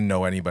 and I didn't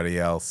know anybody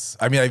else.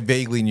 I mean, I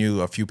vaguely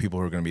knew a few people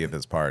who were going to be at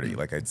this party.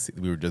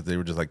 They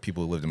were just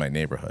people who lived in my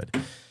neighborhood.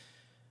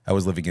 I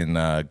was living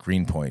in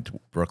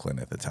Greenpoint, Brooklyn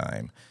at the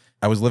time.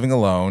 I was living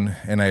alone,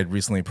 and I had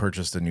recently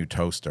purchased a new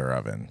toaster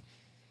oven.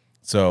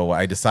 So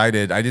I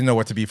decided I didn't know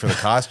what to be for the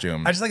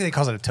costume. I just like that he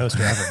calls it a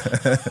toaster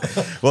oven.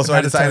 Well, so I Not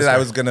a decided toaster. I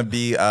was going to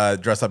be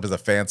dressed up as a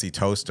fancy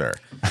toaster.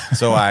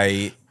 So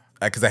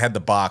because I had the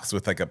box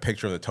with a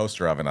picture of the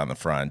toaster oven on the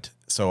front.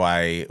 So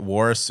I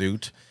wore a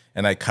suit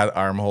and I cut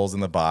armholes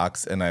in the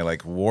box, and I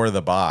wore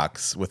the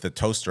box with the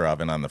toaster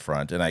oven on the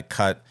front, and I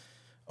cut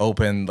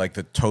open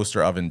the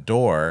toaster oven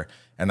door,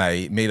 and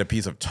I made a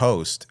piece of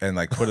toast and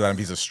put it on a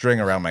piece of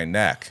string around my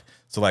neck.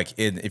 So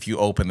if you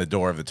open the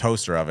door of the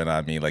toaster oven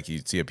on me,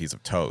 you'd see a piece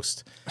of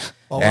toast.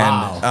 Oh,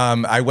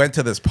 And I went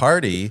to this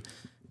party,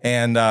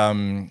 and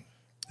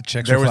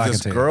Chicks there were was flocking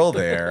this to you. girl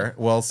there.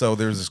 Well, so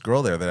there was this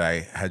girl there that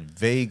I had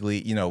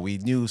vaguely, we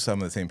knew some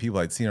of the same people.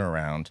 I'd seen her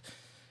around.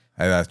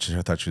 I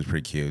thought she was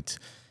pretty cute.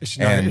 Is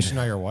she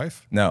not your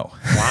wife? No.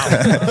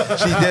 Wow.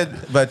 She did,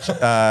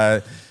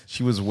 but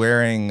she was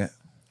wearing,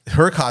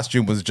 her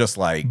costume was just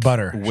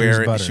Butter. She was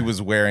butter. She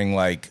was wearing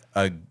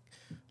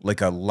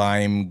a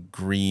lime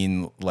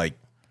green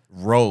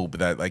robe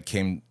that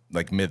came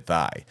mid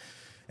thigh,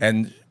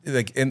 and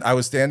I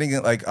was standing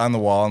on the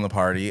wall in the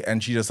party,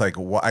 and she just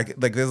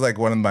this is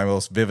one of my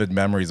most vivid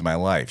memories of my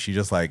life. She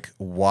just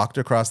walked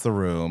across the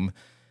room,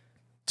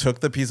 took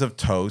the piece of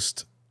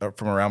toast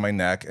from around my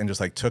neck, and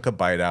just took a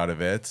bite out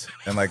of it,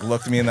 and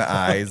looked me in the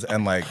eyes,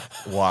 and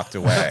walked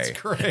away. That's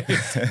great.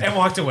 And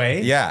walked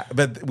away? Yeah,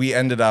 but we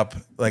ended up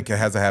it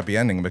has a happy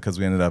ending because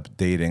we ended up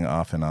dating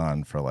off and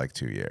on for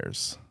 2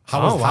 years. How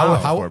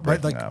Before right,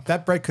 breaking up.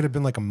 that break could have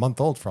been a month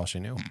old for all she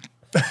knew.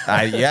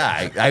 I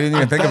didn't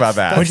even think about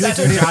that. That's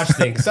what Josh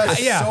thinks. That's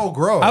so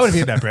gross. I would have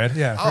eaten that bread.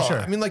 Yeah, for Oh, sure.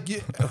 I mean,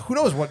 who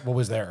knows what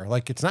was there?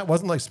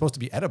 Wasn't supposed to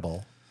be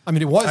edible. I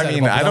mean, it was. I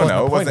mean, edible, but I that don't wasn't know.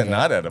 the It point wasn't of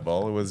not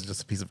edible. It was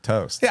just a piece of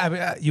toast. Yeah, I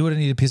mean, you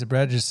wouldn't eat a piece of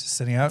bread just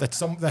sitting out.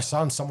 That's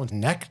on someone's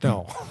neck.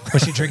 No,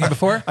 Was she drinking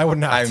before? I would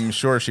not. I'm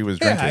sure she was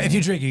drinking. Yeah, if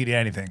you drink, you eat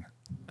anything.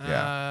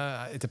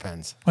 It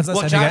depends. When's the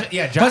Well, last time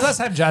Josh, when's the last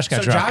time Josh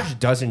got so drunk? Josh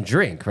doesn't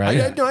drink,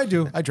 right? No, I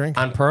do. I drink.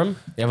 On Purim?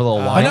 You have a little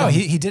Oh wine? no,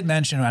 he did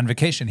mention on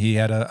vacation he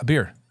had a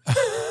beer.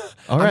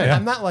 All right.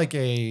 I'm not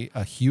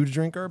a huge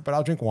drinker, but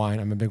I'll drink wine.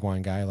 I'm a big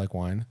wine guy. I like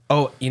wine.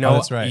 Oh,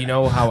 that's right. You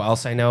know how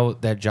else I know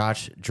that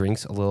Josh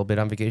drinks a little bit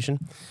on vacation?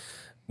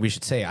 We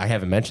should say, I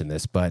haven't mentioned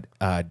this, but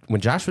when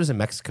Josh was in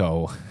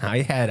Mexico,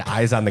 I had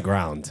eyes on the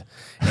ground.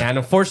 And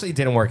unfortunately, it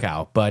didn't work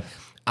out. But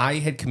I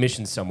had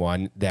commissioned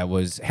someone that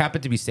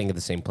happened to be staying at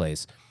the same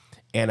place.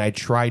 And I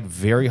tried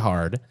very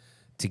hard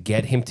to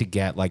get him to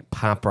get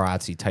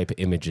paparazzi type of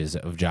images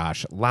of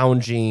Josh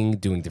lounging,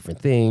 doing different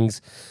things.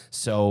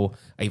 So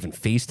I even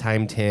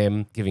FaceTimed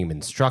him, giving him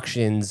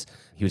instructions.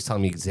 He was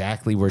telling me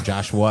exactly where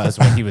Josh was,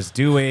 what he was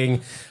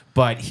doing,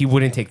 but he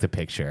wouldn't take the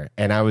picture.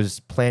 And I was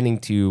planning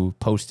to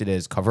post it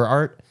as cover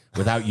art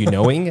without you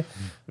knowing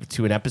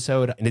to an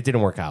episode, and it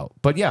didn't work out.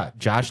 But yeah,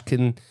 Josh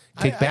can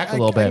kick back a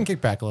little I bit. can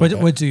kick back a little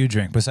bit. What do you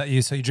drink? So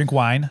you drink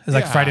wine? It's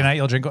Yeah. Friday night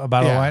you'll drink a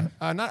bottle of wine?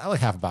 Not like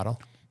half a bottle.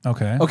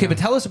 Okay. Okay, but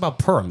tell us about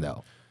Purim,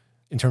 though.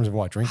 In terms of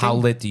what, drinking? How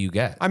lit do you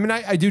get? I mean,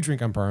 I do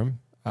drink on Purim.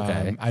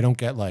 Okay. I don't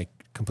get like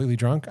completely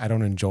drunk. I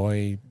don't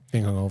enjoy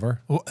being hungover.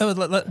 Well,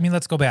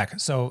 let's go back.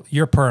 So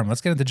your Purim.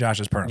 Let's get into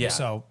Josh's Purim. Yeah.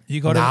 So you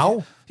go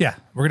Now? Yeah,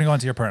 we're gonna go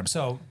into your Purim.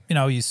 So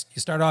you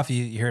start off.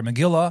 You hear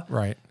Megillah.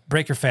 Right.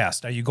 Break your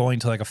fast. Are you going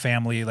to like a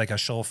family, like a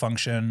shul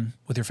function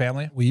with your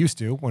family? We used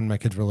to when my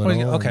kids were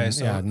little. Okay, and,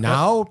 so yeah,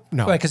 now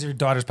no. Because your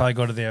daughters probably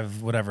go to their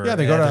whatever. Yeah,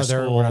 they go to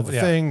their school. whatever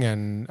Yeah. thing,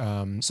 and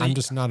I'm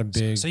just not a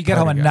big. So you get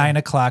home at party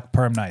guy. 9:00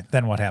 Purim night.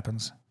 Then what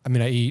happens? I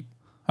mean, I eat.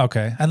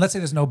 Okay, and let's say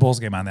there's no Bulls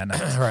game on that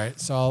night. Right.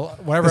 So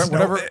whatever.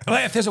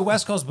 Well, if there's a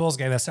West Coast Bulls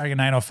game that's starting at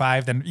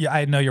 9:05, then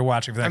I know you're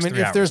watching for the I next mean,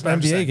 3 if hours. there's But an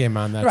I'm just NBA saying. game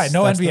on, that's Right,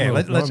 no that's the NBA.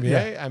 move. Let's- no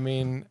NBA. yeah. I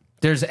mean,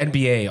 There's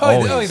NBA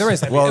always. There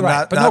is. NBA, Well, right,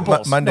 not, but not no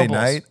Bulls. Monday no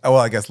Bulls. night. Oh,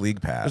 well, I guess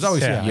League Pass. there's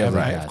always Yeah. yeah, Yeah, right,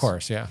 right. of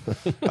course, yeah.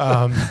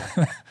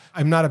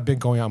 I'm not a big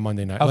going out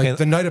Monday night. Okay, Like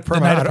the night of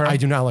Purim, the night of Purim. I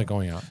do not like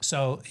going out.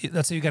 So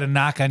let's say you get a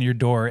knock on your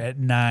door at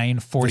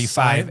 9:45, The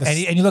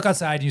sign- and you look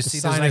outside and you The see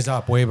there's sign like, is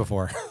up way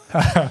before,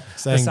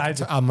 saying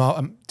sign's-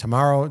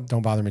 tomorrow.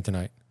 Don't bother me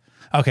tonight.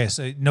 okay,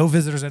 so no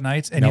visitors at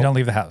night, and you Nope. don't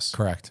leave the house.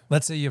 Correct.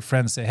 Let's say your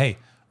friends say, "Hey,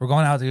 we're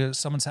going out to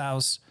someone's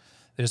house.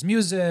 There's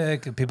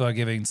music. People are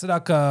giving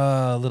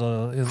tzedakah, a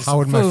little How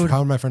would food."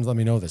 my my friends let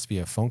me know this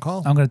via phone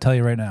call? I'm going to tell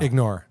you right now.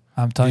 Ignore.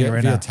 I'm telling via, you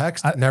right via now.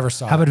 text. Never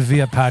saw. How about it.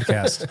 via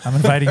podcast? I'm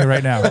inviting you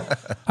right now.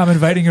 I'm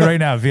inviting you right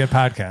now via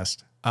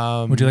podcast.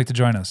 Would you like to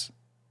join us?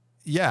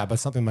 Yeah, but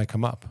something might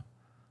come up.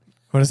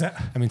 What is that?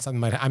 I mean, something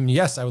might. I mean,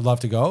 yes, I would love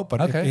to go, but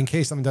Okay. in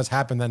case something does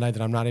happen that night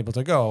that I'm not able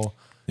to go,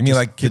 You mean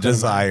like your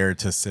desire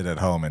to sit at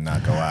home and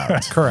not go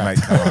out? Correct.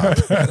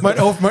 Might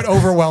come up. might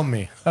overwhelm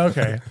me.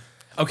 Okay.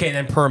 Okay,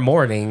 then per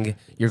morning,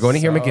 you're going to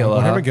hear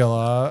Megillah. Hear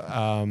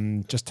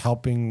Megillah, just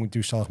helping do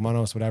Shalach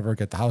Manos, whatever,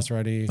 get the house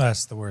ready.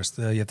 That's the worst.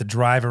 You have to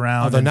drive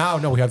around. Although and- now,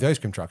 no, we have the ice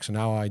cream truck, so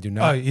now I do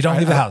not. Oh, you don't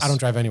leave the house? I don't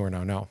drive anywhere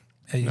now. No.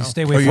 you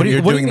stay Oh, away from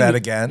you're what do doing you that mean?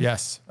 again?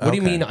 Yes. What do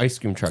you Okay. mean ice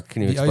cream truck?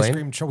 Can you The explain? ice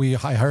cream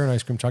truck. I hire an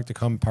ice cream truck to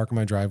come park in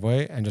my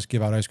driveway and just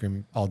give out ice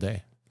cream all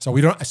day. So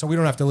we don't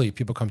have to leave.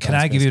 People come. To Can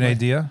us, I give you an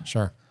basically. idea?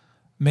 Sure.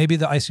 Maybe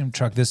the ice cream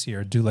truck this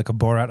year do like a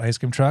Borat ice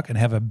cream truck and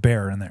have a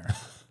bear in there.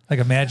 Like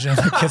imagine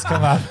the kids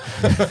come up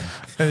and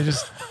they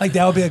just like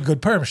that would be a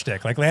good perm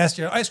shtick. Like last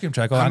year, ice cream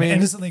truck. I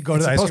instantly go to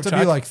it's the ice cream supposed to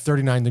truck. be like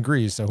 39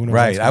 degrees, so who knows?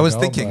 Right. what's I was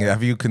gonna go, thinking, but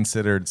have you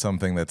considered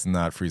something that's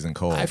not freezing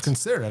cold? I've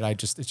considered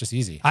it. It's just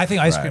easy. I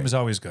think ice cream Right. is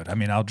always good. I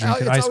mean, I'll drink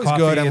It's an iced always coffee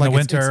good, in and like the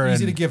winter. it's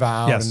easy and, to give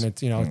out, Yes. and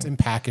it's it's in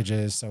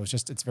packages, so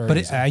it's very. But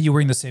easy. are you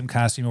wearing the same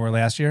costume you wore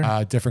last year?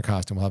 Different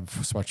costume. We'll have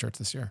sweatshirts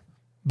this year.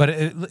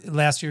 But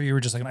last year you were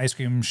just like an ice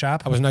cream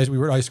shop, I was nice. We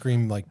were ice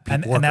cream like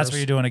and that's workers. what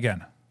you're doing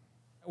again.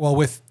 Well,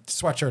 with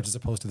sweatshirts as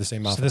opposed to the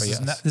same So outfit. this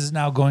but is yes. this is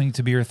now going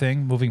to be your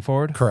thing moving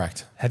forward.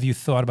 Correct. Have you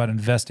thought about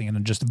investing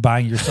in just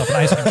buying yourself an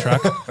ice cream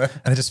truck and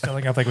then just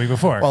filling up like the week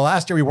before? Well,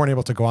 last year we weren't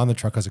able to go on the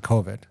truck because of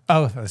COVID.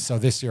 oh, So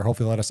this year,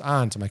 hopefully, let us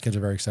on. So my kids are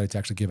very excited to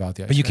actually give out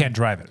the ice but you cream. can't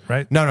drive it,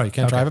 right? No, you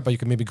can't drive it, but you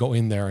can maybe go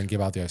in there and give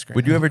out the ice cream.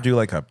 Would you ever do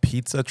like a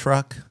pizza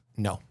truck?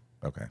 No.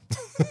 Okay.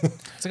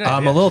 It's a good A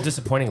idea. little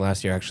disappointing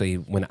last year, actually.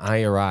 When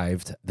I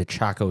arrived, the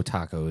Choco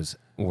Tacos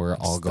were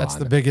all gone. That's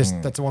the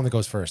biggest. That's the one that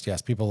goes first.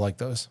 Yes, people like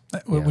those.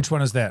 Which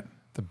one is that?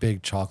 The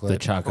big chocolate. The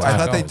chocolate. I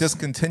thought they tacos.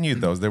 discontinued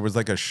those. There was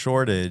like a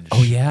shortage.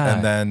 Oh, yeah.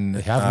 And then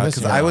They have them this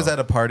because year. I was at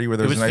a party where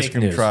there was was an ice fake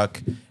cream news.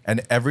 truck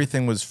and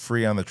everything was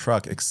free on the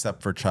truck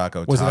except for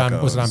Choco Was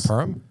Tacos. it on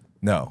Purim?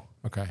 No.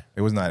 Okay.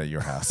 It was not at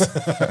your house.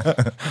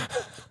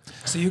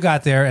 So you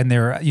got there and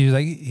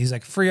he's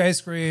like free ice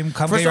cream.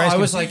 Come First get your of all, ice I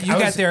cream. was like,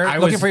 you got there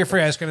looking for your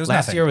free ice cream. It was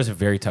last nothing. year was a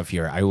very tough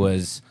year.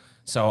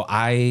 So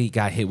I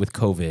got hit with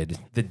COVID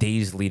the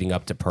days leading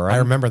up to Purim. I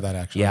remember that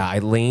actually. Yeah, I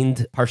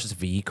laned Parshas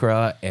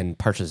Vayikra and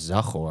Parshas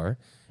Zachor,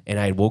 and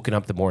I had woken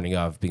up the morning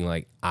of being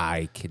like,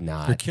 I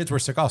cannot. Your kids were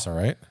sick also,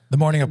 right? the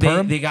morning of They,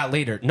 Purim. they got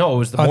later. No, it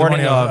was the Oh, the morning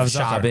morning of of Zachor.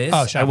 Shabbos.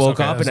 Oh, Shabbos, I woke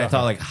okay, up and I Zachor.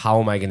 thought, like, how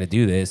am I going to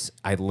do this?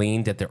 I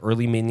laned at the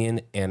early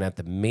minion and at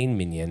the main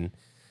minion.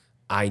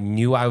 I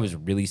knew I was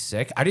really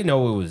sick. I didn't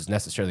know it was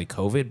necessarily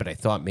COVID, but I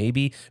thought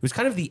maybe it was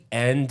kind of the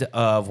end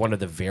of one of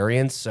the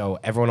variants, so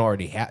everyone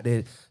already had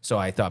it. So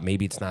I thought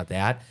maybe it's not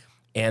that.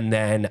 And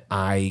then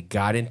I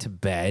got into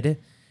bed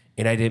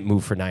and I didn't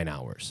move for 9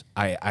 hours.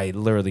 I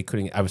literally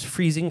couldn't. I was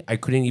freezing. I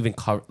couldn't even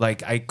cover.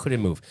 Like I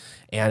couldn't move,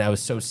 and I was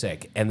so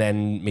sick. And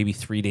then maybe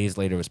 3 days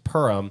later was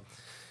Purim.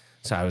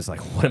 So I was like,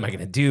 what am I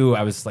going to do?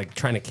 I was like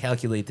trying to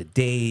calculate the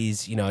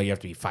days. You know, you have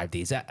to be 5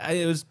 days.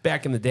 It was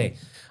back in the day.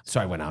 So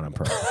I went out on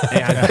Purim.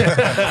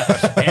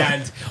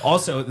 And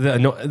also,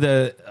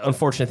 the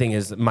unfortunate thing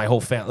is my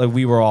whole family,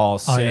 we were all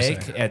you're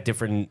sick sick. at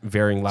different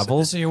varying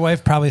levels. So your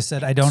wife probably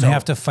said, "I don't So-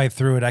 have to fight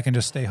through it. I can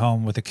just stay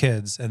home with the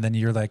kids." And then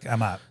you're like,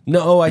 "I'm out."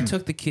 No, I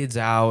took the kids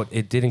out.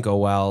 It didn't go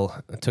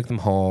well. I took them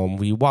home.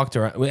 We walked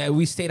around.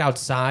 We stayed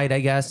outside, I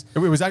guess. It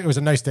was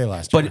a nice day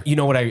last year. But you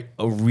know what I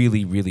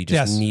really, really just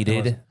Yes, it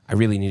needed? I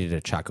really needed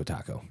a Choco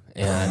Taco.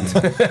 And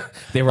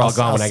they were all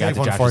gone when I got save to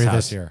one Josh's for you house.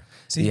 this year.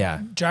 See,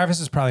 Yeah. Jarvis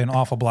is probably an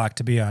awful block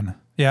to be on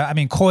Yeah, I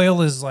mean,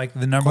 Coil is like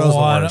the number Coil's the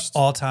one worst.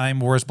 all-time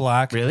worst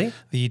block. Really?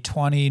 The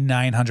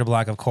 2900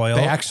 block of Coil.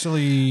 They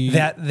actually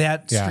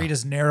that Yeah. street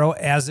is narrow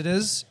as it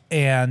is,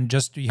 and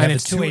just you have And the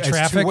it's two-way it's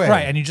traffic, two-way.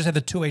 right? And you just have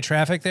the two-way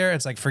traffic there.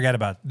 It's like forget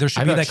about it. There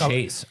should I be thought like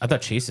Chase. I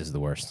thought Chase is the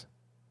worst.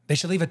 they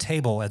should leave a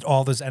table at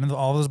all those end of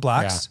all those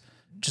blocks.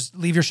 Just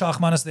leave your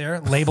Shalchmanis there,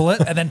 label it,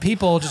 and then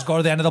people just go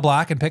to the end of the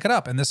block and pick it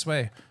up in this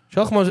way.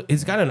 Shalchmos,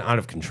 it's gotten out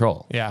of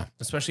control. Yeah.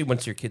 Especially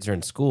once your kids are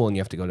in school and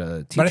you have to go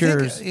to But I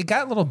teachers. think it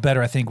got a little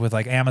better, I think, with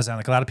like Amazon.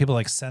 Like a lot of people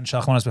like send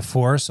Shalchmanis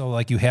before, so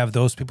like you have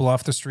those people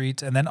off the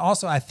street. And then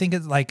also I think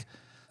it's like,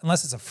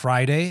 unless it's a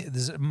Friday,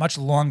 there's a much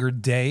longer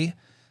day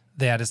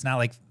that it's not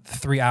like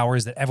 3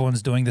 hours that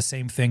everyone's doing the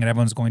same thing and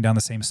everyone's going down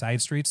the same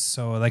side streets.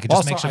 So like it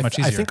just makes it much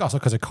easier. I think also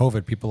because of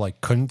COVID, people like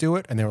couldn't do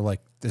it, and they were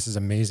like, "This is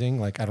amazing!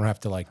 Like I don't have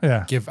to like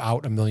Yeah. give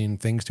out a million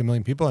things to a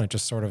million people," and it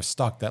just sort of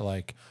stuck that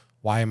like,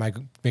 why am I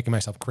making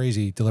myself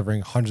crazy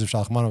delivering hundreds of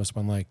shalachmanos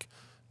when like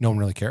no one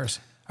really cares?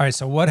 All right,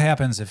 so what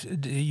happens if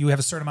you have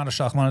a certain amount of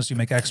Shalchmanis you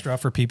make extra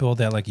for people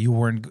that like you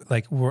weren't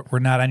like were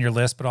not on your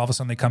list, but all of a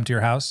sudden they come to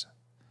your house?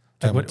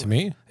 Like, To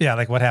me, Yeah,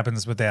 like what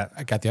happens with that?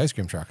 I got the ice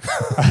cream truck.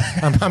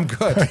 I'm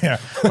good. Yeah.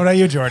 What are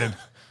you, Jordan?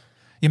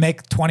 You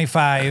make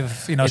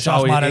 25, it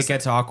Shalchmanis.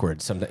 gets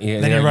awkward sometimes.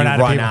 Then you run out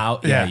of people.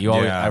 out. Yeah. You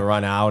always Yeah. I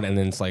run out, and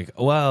then it's like,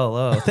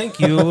 well,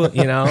 thank you.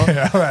 You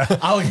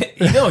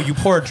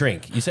pour a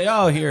drink. You say,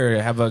 oh,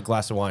 here, have a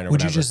glass of wine or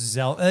Would you whatever. just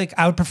Zelle? Like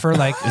I would prefer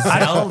like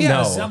Zelle? Yeah,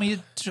 No. sell me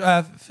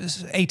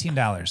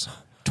 $18,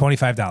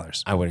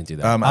 $25. I wouldn't do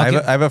that. I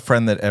have a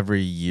friend that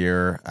every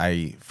year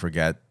I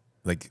forget.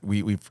 Like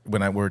we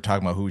we're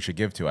talking about who we should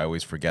give to, I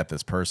always forget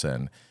this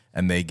person,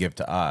 and they give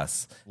to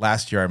us.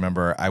 Last year, I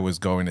remember I was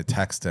going to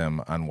text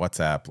him on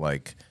WhatsApp,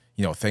 like,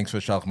 thanks for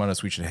the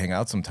Shalchmanis, we should hang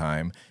out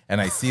sometime.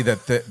 And I see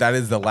that that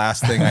is the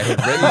last thing I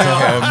had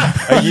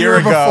written to him a year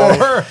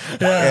ago.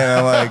 And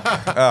I'm like,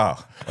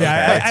 oh.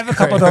 Yeah, I have a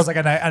couple of those, like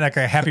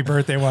a happy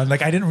birthday one.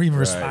 Like I didn't even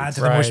respond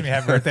to them wishing me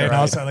happy birthday, and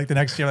also like the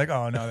next year, like,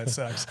 oh no, that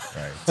sucks.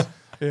 Right.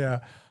 Yeah.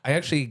 I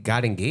actually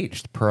got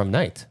engaged Purim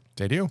night.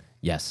 They do.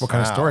 Yes. What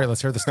kind of story?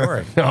 Let's hear the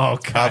story. Oh,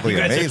 God. Probably You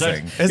guys are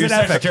amazing. such- Is you're it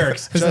such epic?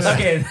 jerks.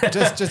 Okay.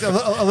 just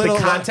a little.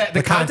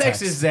 The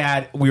context is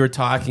that we were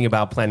talking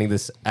about planning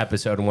this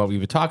episode and what we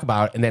would talk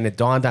about, and then it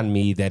dawned on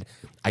me that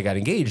I got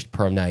engaged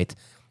Purim night,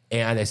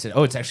 and I said,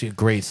 "Oh, it's actually a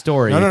great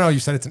story." No. You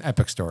said it's an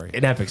epic story.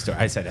 An epic story.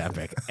 I said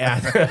epic,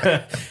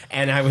 and,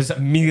 and I was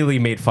immediately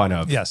made fun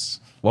of. Yes.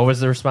 What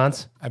was the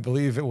response? I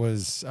believe it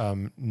was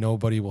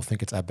nobody will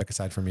think it's epic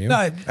aside from you. No,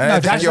 And I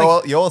think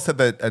Josh, you all said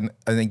that an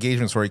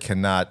engagement story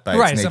cannot, by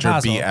Right, its it's nature,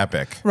 impossible. be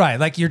epic. Right,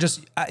 like you're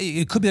just.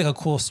 It could be like a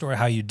cool story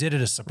how you did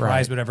it, a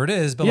surprise, Right. whatever it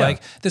is. But Yeah.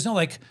 like, there's no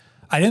like.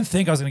 I didn't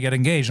think I was going to get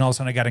engaged, and all of a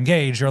sudden I got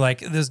engaged. Or like,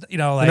 there's, like. You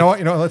know what?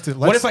 Let's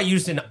What if I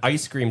used an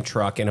ice cream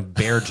truck and a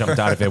bear jumped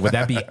out of it? Would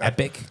that be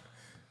epic?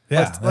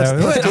 Yeah, let's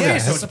do Okay,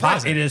 this. so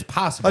it is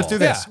possible. Let's do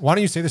this. Yeah. Why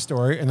don't you say the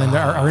story, and then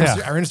our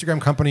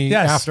Instagram company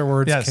Yes.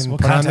 afterwards Yes. can We'll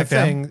put on the contact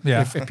them. thing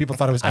Yeah. if people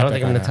thought it was. I don't epic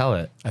think I'm or going to not. tell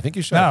it. I think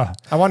you should. No.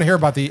 I want to hear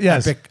about the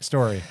Yes. epic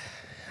story.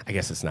 I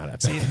guess it's not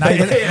epic. Now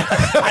you're,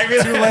 I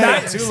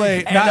really, Too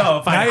late. And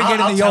no, fine. now you're getting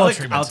I'll the tell YOLO it-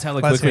 treatment. I'll tell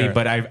it Let's quickly, hear it.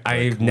 but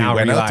I now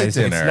went out to realize it's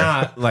dinner.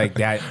 not like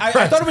that.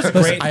 I thought it was a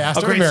great, I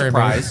asked a her to great marry me.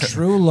 surprise.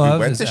 true We love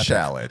went is to epic.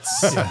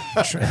 Shallots.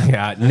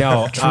 Yeah,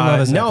 no,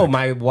 love is no. epic.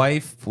 My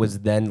wife was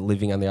then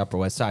living on the Upper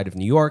West Side of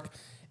New York,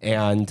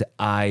 and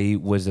I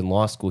was in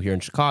law school here in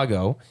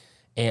Chicago.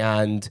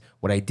 And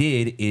what I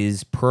did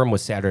is Purim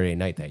was Saturday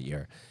night that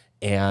year,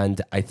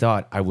 and I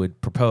thought I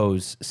would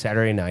propose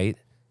Saturday night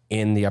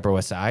in the Upper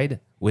West Side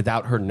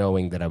without her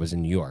knowing that I was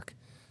in New York.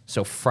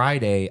 So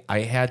Friday,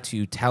 I had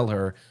to tell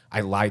her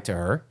I lied to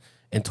her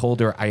and told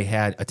her I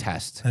had a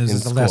test. This in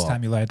is the last school.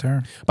 time you lied to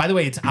her. By the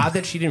way, it's odd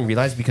that she didn't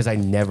realize because I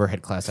never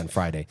had class on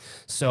Friday.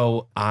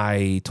 So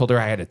I told her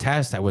I had a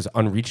test. I was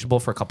unreachable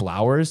for a couple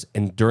hours.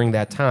 And during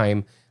that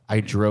time,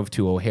 I drove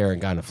to O'Hare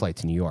and got on a flight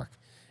to New York.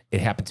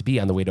 It happened to be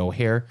on the way to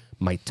O'Hare,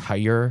 my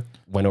tire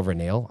went over a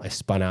nail. I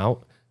spun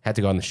out, had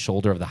to go on the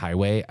shoulder of the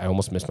highway. I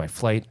almost missed my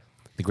flight.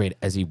 The great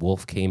Ezzy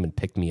Wolf came and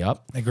picked me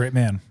up. A great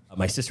man.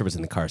 My sister was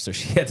in the car, so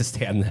she had to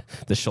stay on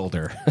the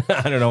shoulder.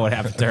 I don't know what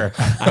happened to her.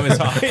 I was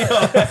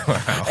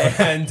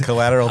all, and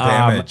Collateral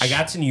damage. I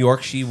got to New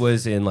York. She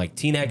was in like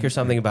Teaneck or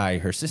something by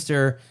her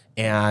sister,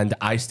 and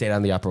I stayed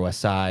on the Upper West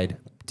Side,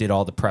 did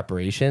all the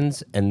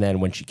preparations, and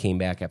then when she came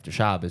back after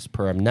Shabbos,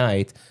 Purim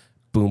night,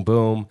 boom,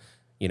 boom,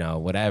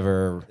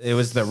 whatever. It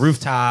was the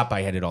rooftop.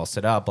 I had it all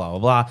set up, blah, blah,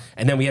 blah.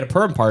 And then we had a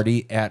Purim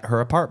party at her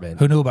apartment.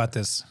 Who knew about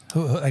this?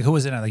 Who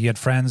was in it? Like you had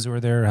friends who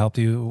were there, helped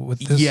you with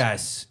this?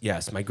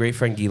 Yes. My great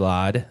friend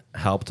Gilad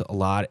helped a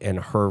lot, and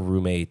her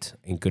roommate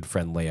and good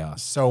friend Leah.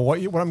 So what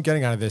I'm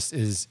getting out of this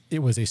is it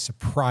was a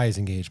surprise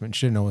engagement.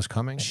 She didn't know it was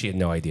coming. She had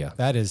no idea.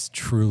 That is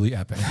truly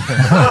epic.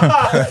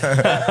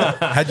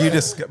 Had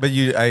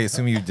you I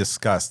assume you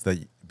discussed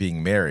that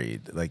being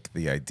married, like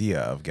the idea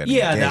of getting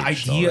Yeah, the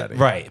engaged idea, already.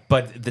 right.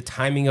 But the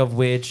timing of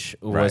which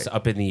was Right.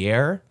 up in the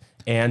air.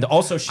 And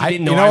also, she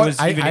didn't know you I what?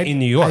 was even in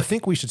New York. I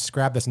think we should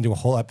scrap this and do a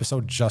whole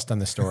episode just on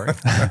the story.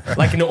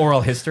 Like an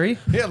oral history.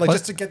 Yeah, like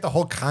just to get the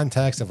whole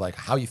context of like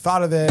how you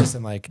thought of this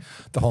and like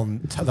the whole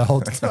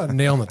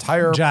nail in the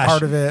tire Josh,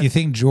 part of it. you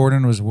think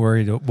Jordan was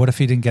worried? What if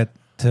he didn't get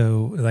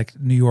to like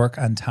New York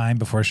on time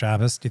before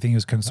Shabbos? Do you think he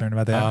was concerned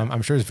about that?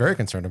 I'm sure he's very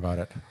concerned about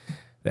it.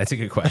 That's a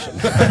good question.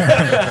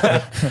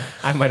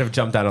 I might have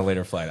jumped on a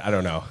later flight. I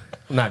don't know.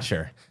 I'm not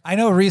sure. I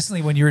know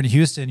recently when you were in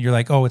Houston, you're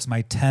like, oh, it's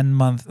my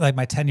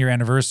 10-year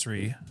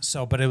anniversary.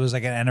 So, but it was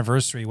like an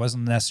anniversary. It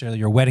wasn't necessarily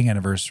your wedding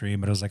anniversary,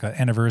 but it was like an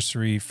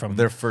anniversary from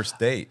Their first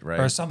date, right?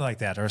 or something like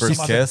that, or First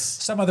some kiss?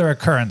 some other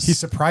occurrence. He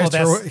surprised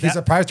Well, her. that's- He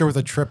surprised her with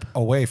a trip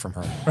away from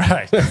her.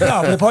 Right. No,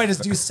 but the point is,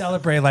 do you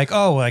celebrate like,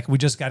 oh, like we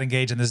just got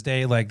engaged on this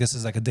day, like this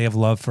is like a day of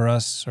love for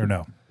us, or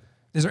no?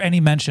 Is there any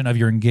mention of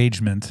your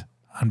engagement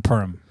on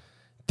Purim?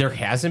 There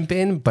hasn't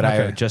been, but I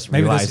Okay. just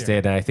Maybe this realized year.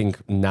 it, and I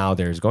think now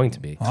there's going to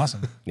be.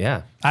 Awesome.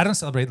 Yeah. I don't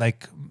celebrate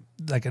like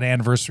an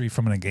anniversary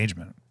from an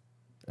engagement.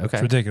 Okay.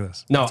 It's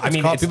ridiculous. No, I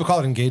mean, People call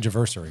it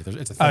engage-iversary.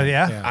 It's a thing. Oh,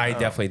 yeah? I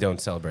definitely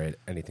don't celebrate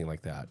anything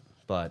like that,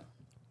 but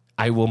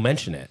I will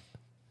mention it.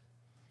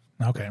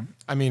 Okay.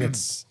 I mean,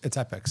 it's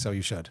epic, so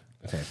you should.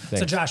 Okay. So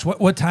Thanks. Josh,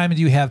 what time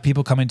do you have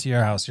people coming to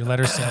your house? Your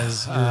letter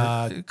says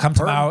come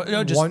tomorrow. You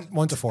know, just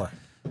 1 to 4.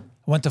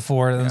 1 to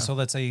 4. And so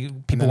let's say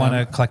people want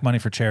to collect money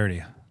for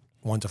charity.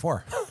 1 to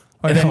 4.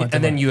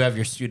 and then you have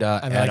your Suda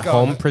And at like,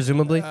 oh, home,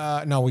 presumably.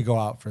 No, we go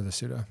out for the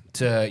Suda.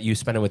 You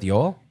spend it with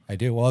Yoel. I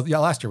do. Well, yeah,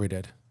 last year we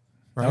did.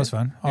 That was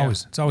fun.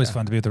 Always. It's always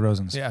fun to be with the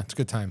Rosens. Yeah, it's a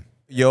good time.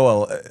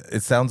 Yoel,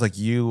 it sounds like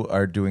you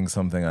are doing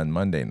something on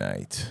Monday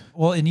night.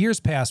 Well, in years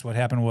past, what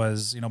happened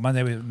was,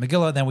 Monday we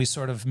Megillah, then we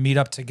sort of meet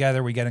up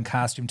together, we get in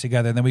costume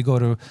together, and then we go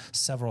to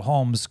several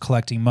homes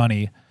collecting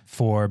money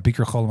for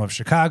Bikur Cholim of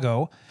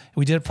Chicago.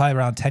 We did it probably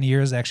around 10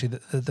 years. Actually,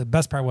 the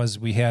best part was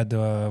we had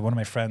one of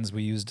my friends,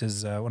 we used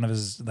his one of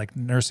his like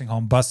nursing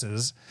home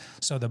buses.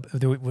 So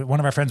one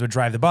of our friends would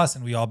drive the bus,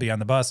 and we all be on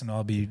the bus, and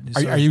all be.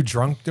 Are you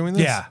drunk doing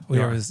this? Yeah,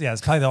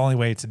 it's probably the only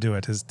way to do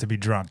it is to be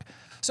drunk.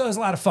 So it was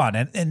a lot of fun,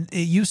 and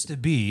it used to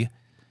be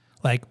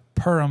like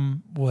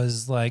Purim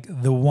was like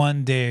the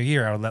one day a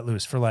year I would let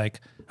loose for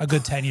like a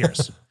good 10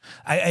 years.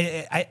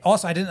 I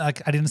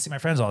didn't see my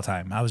friends all the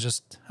time. I was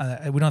just we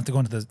don't have to go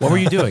into this. What were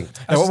you doing?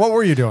 What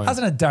were you doing? I was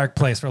in a dark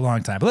place for a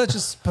long time, but let's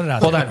just put it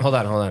out. Hold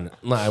there. on.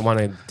 I want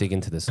to dig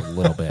into this a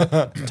little bit.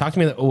 Talk to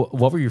me.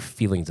 What were your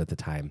feelings at the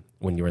time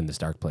when you were in this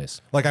dark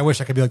place? Like, I wish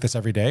I could be like this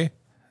every day.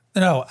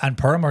 No, on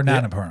Purim or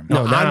not on Purim?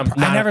 No, not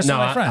on, I never saw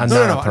my friends.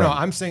 No, No.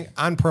 I'm saying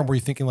on Purim, were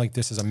you thinking like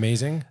this is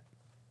amazing?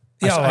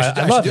 Yeah,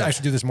 I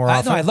should do this more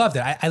often. No, I loved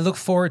it. I look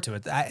forward to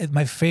it.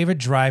 My favorite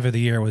drive of the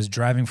year was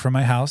driving from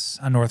my house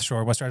on North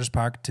Shore, West Riders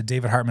Park, to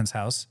David Hartman's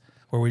house,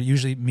 where we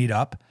usually meet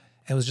up.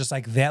 It was just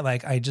like that.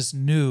 Like I just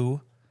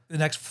knew the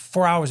next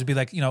 4 hours would be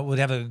like, we'd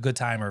have a good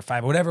time, or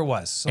 5, or whatever it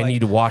was. So And like,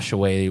 you'd wash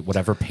away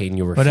whatever pain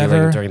you were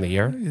feeling during the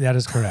year? That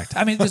is correct.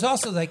 I mean, there's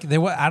also like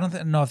I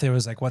don't know if there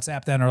was like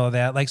WhatsApp then or all of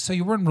that. Like, so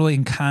you weren't really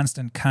in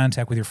constant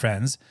contact with your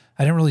friends.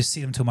 I didn't really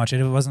see them too much.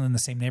 It wasn't in the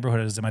same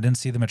neighborhood as them. I didn't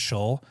see them at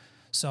Shoal.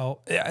 So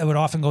I would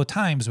often go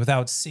times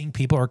without seeing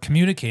people or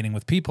communicating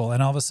with people,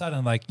 and all of a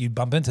sudden, like you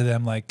bump into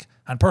them like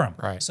on Purim.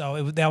 Right.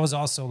 So that was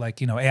also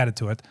like added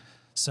to it.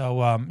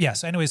 So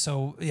So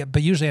anyway,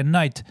 but usually at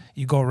night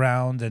you go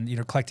around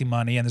and collecting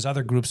money, and there's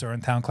other groups that are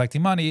in town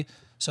collecting money.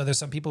 So there's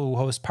some people who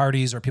host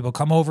parties or people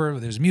come over.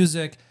 There's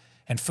music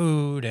and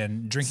food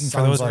and drinking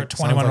for those who are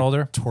 21 and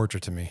older. Torture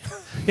to me.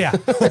 Yeah.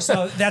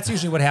 So that's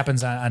usually what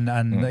happens on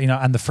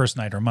on the first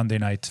night or Monday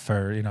night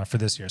for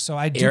this year. So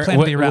I do plan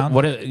to be around.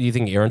 What do you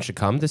think Aaron should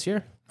come this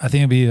year? I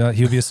think he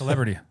would be a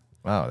celebrity.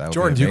 Wow, that would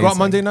Jordan, be do you go out amazing.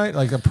 Monday night,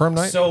 like a Purim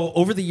night? So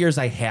over the years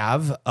I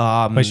have.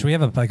 Wait, should we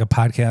have a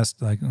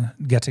podcast like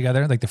get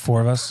together, like the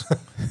four of us?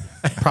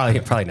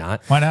 Probably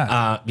not. Why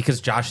not?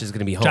 Because Josh is going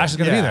to be home. Josh is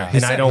going to be there.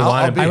 And I don't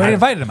want to I be. already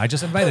invited him. I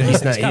just invited him.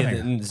 He's He's not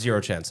coming. zero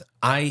chance.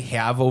 I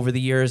have over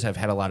the years. I've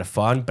had a lot of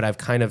fun, but I've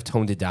kind of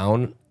toned it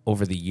down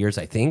over the years.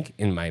 I think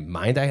in my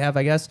mind,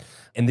 I guess.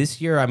 And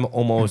this year, I'm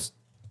almost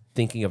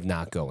thinking of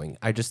not going.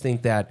 I just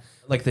think that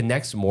like the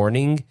next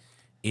morning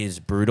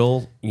is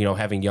brutal.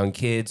 Having young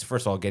kids.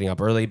 First of all, getting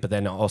up early, but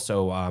then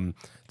also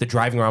the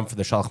driving around for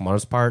the Shalach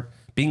Manos part.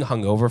 Being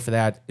hungover for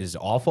that is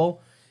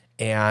awful.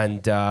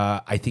 And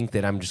I think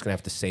that I'm just gonna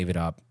have to save it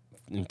up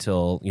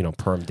until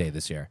Purim Day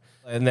this year.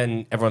 And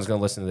then everyone's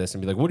gonna listen to this and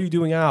be like, "What are you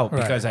doing out?"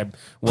 Because I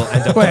will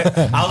end up.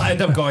 I'll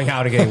end up going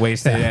out and getting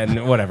wasted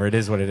and whatever. It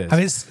is what it is. I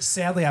mean,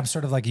 sadly, I'm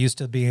sort of like used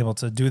to being able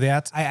to do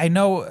that. I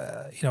know,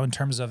 in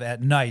terms of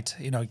at night,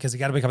 because you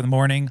got to wake up in the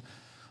morning.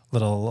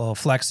 Little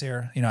flex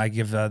here. I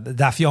give the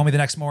Daf Yomi the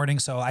next morning.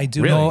 So I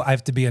do know I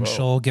have to be in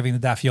Shul giving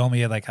the Daf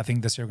Yomi at I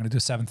think this year we're going to do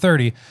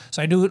 7:30.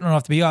 So I do not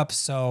have to be up.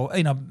 So,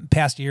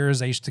 past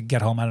years I used to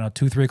get home,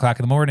 2, 3 o'clock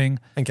in the morning.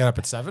 And get up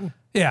at 7?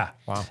 Yeah.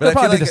 Wow. But I feel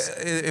Probably like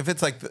if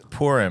it's like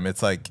Purim,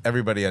 it's like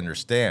everybody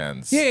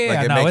understands. Yeah,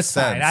 like, it no, makes it's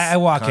fine. sense I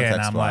walk in, I'm like,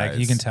 context-wise.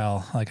 you can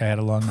tell, I had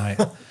a long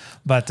night.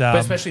 But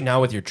especially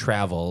now with your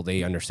travel,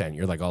 they understand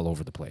you're like all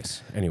over the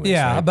place. Anyways,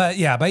 yeah,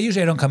 right? but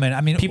usually I don't come in.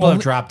 I mean, people have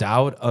dropped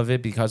out of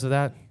it because of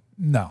that.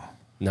 No.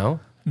 No?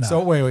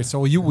 So wait. So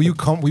will you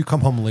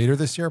come home later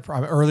this year?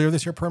 Earlier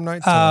this year, Purim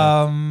night.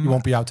 You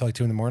won't be out till like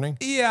 2 a.m.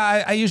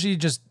 Yeah, I usually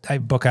I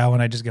book out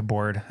when I just get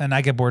bored, and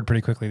I get bored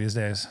pretty quickly these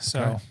days.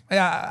 So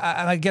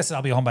yeah, I guess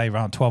I'll be home by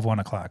around 12, 1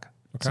 o'clock.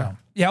 Okay. So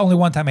yeah, only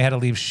one time I had to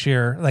leave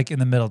sheer like in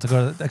the middle to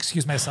go to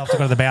excuse myself to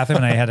go to the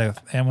bathroom, and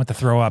I went to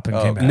throw up and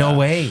came back. No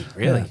way,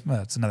 really? Yeah,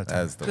 well, it's another time.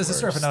 That's This is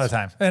sort of worst. another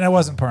time, and it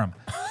wasn't Purim,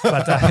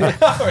 but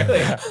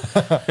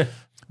Really?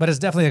 but it's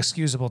definitely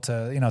excusable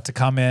to to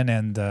come in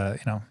and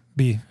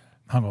be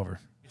hungover.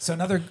 So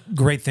another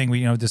great thing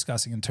we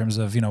discussing in terms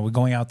of we're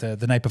going out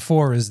the night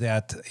before is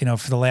that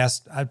for the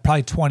last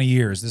probably 20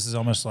 years, this is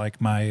almost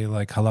like my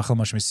halacha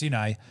Moshe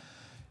Sinai,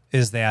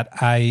 is that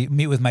I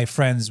meet with my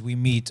friends. We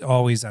meet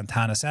always on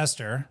Tanis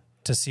Esther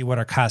to see what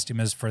our costume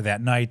is for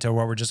that night or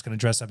what we're just going to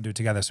dress up and do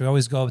together. So we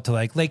always go to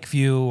like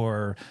Lakeview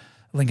or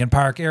Lincoln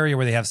Park area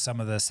where they have some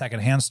of the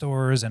secondhand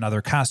stores and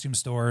other costume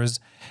stores.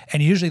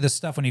 And usually the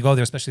stuff when you go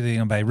there, especially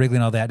by Wrigley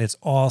and all that, it's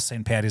all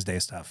St. Patty's Day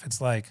stuff. It's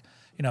like,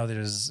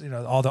 there's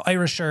all the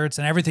Irish shirts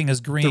and everything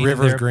is green. The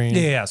river's green.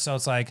 Yeah, so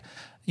it's like,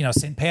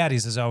 St.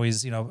 Patty's is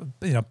always,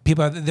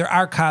 people. There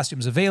are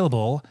costumes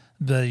available,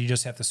 but you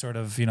just have to sort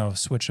of,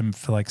 switch them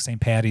for like St.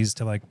 Patty's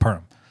to like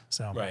Purim.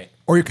 So Right.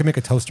 Or you can make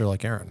a toaster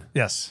like Aaron.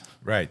 yes,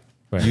 Right.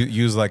 You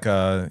use like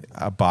a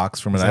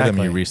box from an item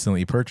Exactly. you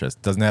recently purchased.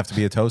 Doesn't have to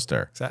be a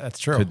toaster. That's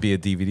true. Could be a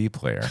DVD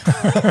player.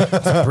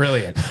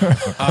 Brilliant.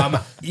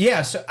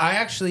 Yeah, so I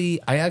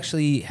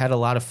actually had a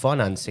lot of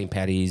fun on St.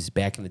 Patty's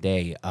back in the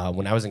day.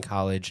 When I was in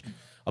college,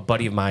 a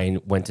buddy of mine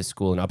went to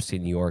school in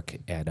upstate New York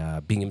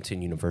at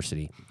Binghamton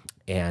University,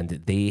 and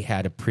they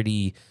had a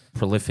pretty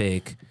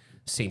prolific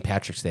St.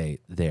 Patrick's Day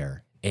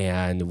there.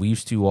 And we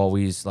used to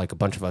always, like a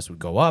bunch of us would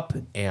go up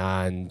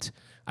and,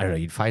 I don't know,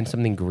 you'd find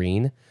something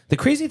green. The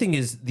crazy thing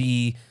is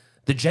the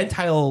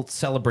Gentile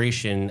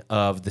celebration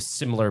of the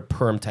similar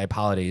Purim type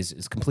holidays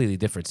is completely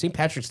different. St.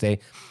 Patrick's Day,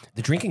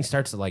 the drinking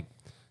starts at like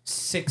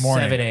 6,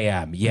 Morning. 7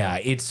 a.m. Yeah,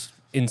 it's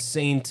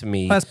insane to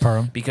me. That's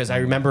Purim. Because I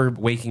remember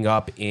waking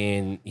up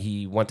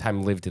he one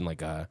time lived in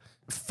like a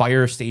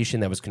fire station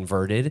that was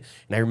converted.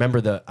 And I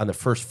remember on the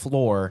first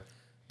floor,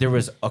 there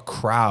was a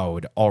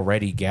crowd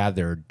already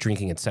gathered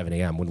drinking at 7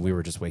 a.m. when we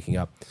were just waking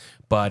up.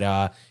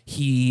 But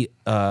he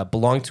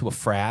belonged to a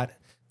frat.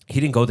 He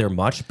didn't go there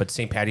much, but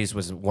St. Patty's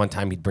was one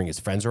time he'd bring his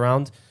friends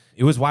around.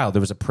 It was wild. There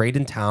was a parade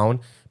in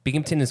town.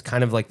 Binghamton is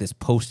kind of like this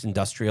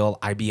post-industrial.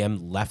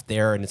 IBM left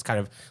there, and it's kind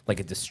of like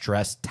a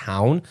distressed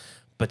town.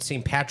 But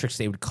St. Patrick's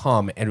Day would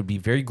come, and it would be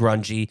very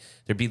grungy.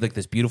 There'd be like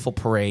this beautiful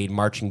parade,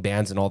 marching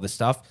bands, and all this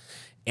stuff.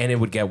 And it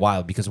would get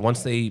wild because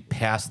once they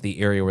passed the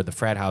area where the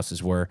frat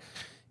houses were,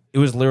 it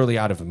was literally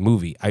out of a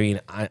movie. I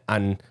mean,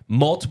 on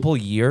multiple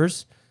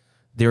years,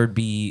 there would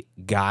be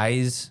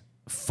guys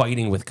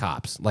fighting with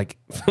cops, like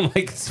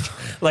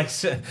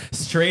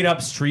straight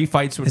up street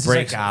fights would Is this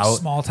break like out.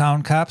 small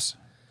town cops.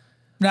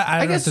 No, I I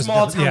don't know guess if there's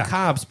small different- town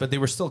cops, but they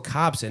were still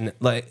cops, and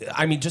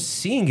just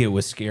seeing it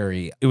was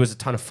scary. It was a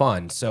ton of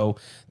fun, so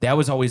that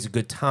was always a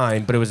good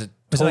time. But it was a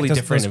It's totally like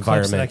different those clips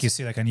environment. like you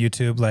see like on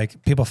YouTube,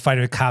 like people fight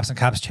with cops and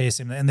cops chase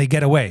them and they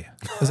get away.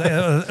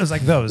 It was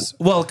like those.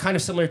 Well, kind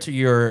of similar to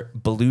your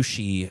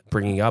Belushi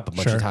bringing up a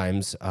bunch Sure. of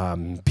times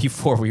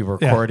before we were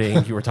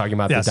recording. You were talking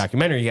about Yes. the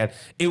documentary again.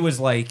 It was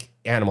like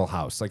Animal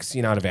House, like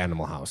scene out of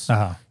Animal House.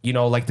 Uh-huh.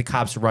 Like the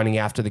cops running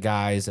after the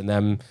guys and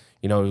them,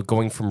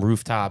 going from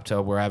rooftop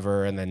to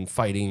wherever and then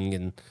fighting.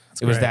 And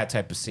it was great. that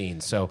type of scene.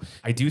 So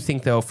I do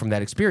think, though, from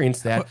that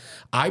experience that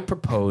I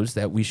propose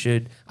that we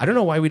should, I don't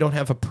know why we don't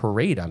have a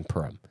parade on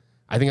Purim.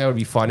 I think that would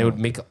be fun. It would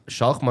make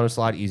Shalach Manos a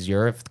lot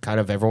easier if kind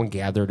of everyone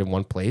gathered in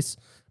one place,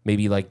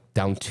 maybe like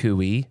down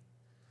 2E.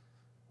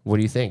 What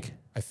do you think?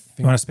 I You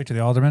think want to speak to the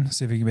alderman?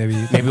 See if you can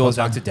Maybe we'll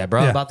talk to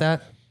Deborah Yeah. about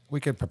that. we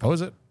could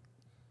propose it.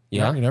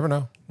 Yeah. You never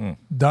know.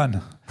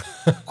 Done.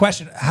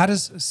 Question: how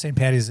does St.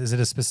 Patty's? Is it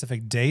a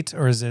specific date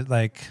or is it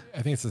like?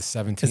 I think it's the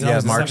 17th. Is it Yeah,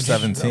 always the March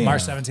 17th? 17th.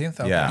 March 17th.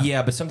 Okay. Yeah.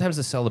 Yeah, but sometimes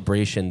the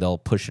celebration, they'll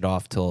push it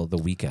off till the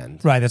weekend.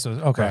 Right. That's what.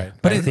 Okay. Right.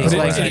 But I it, think is it-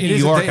 like is it- in It New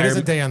is, York, it is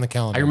a day on the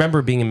calendar. I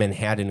remember being in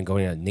Manhattan and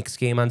going to a Knicks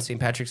game on St.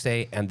 Patrick's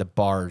Day, and the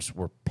bars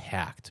were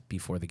packed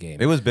before the game.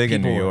 It was big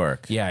in New People were-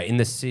 York. Yeah, in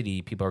the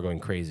city, people are going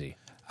crazy.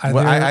 are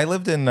Well, there- I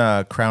lived in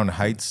Crown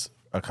Heights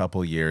a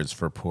couple years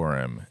for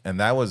Purim, and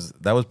that was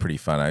pretty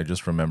fun. I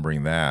just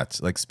remembering that.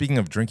 Like speaking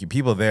of drinking,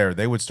 people there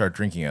they would start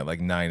drinking at like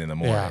 9 in the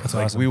morning. Yeah, that's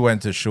like we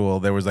went to shul.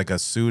 There was like a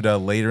Suda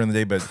later in the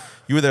day, but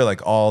you were there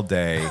like all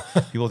day.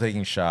 People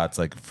taking shots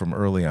like from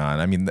early on.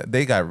 I mean,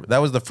 that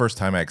was the first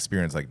time I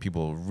experienced like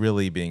people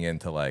really being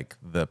into like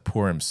the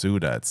Purim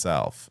Suda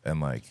itself,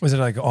 and like was it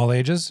like all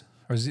ages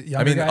or is it I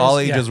younger mean, guys? all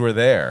ages were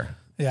there.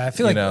 Yeah, I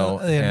feel like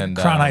in and,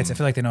 Crown Heights, I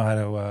feel like they know how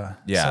to.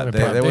 Yeah, celebrate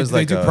there Purim. was they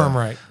like do a, Purim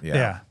right.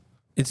 Yeah.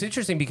 It's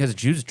interesting because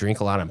Jews drink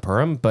a lot on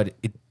Purim, but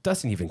it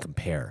doesn't even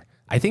compare.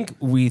 I think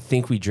we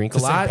drink a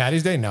St. lot.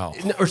 Patty's Day? No.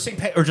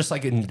 Or just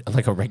like in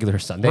like a regular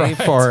Sunday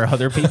for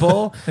other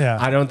people. Yeah.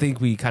 I don't think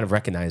we kind of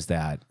recognize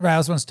that. Right. I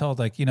was once told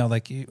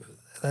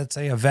let's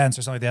say events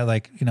or something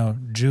like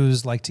that,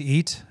 Jews like to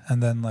eat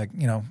and then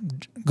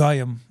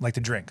Goyim like to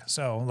drink.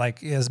 So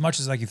like as much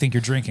as like you think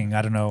you're drinking,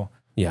 I don't know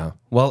Yeah.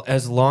 Well,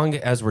 as long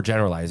as we're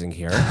generalizing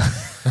here,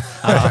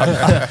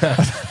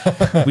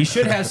 we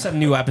should have some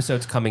new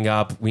episodes coming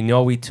up. We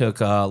know we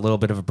took a little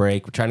bit of a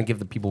break. We're trying to give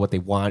the people what they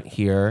want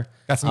here.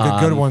 Got some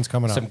good ones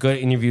coming up. Some good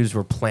interviews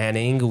we're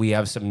planning. We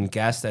have some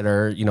guests that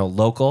are,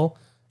 local,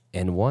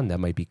 and one that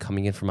might be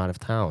coming in from out of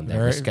town that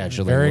we're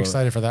scheduling. Very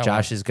excited for that.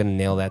 Josh is going to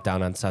nail that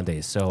down on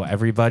Sundays. So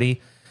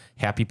everybody,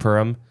 happy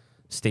Purim.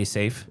 Stay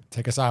safe.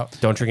 Take us out.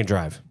 Don't drink and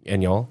drive.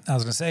 And y'all? I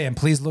was going to say, and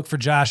please look for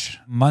Josh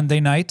Monday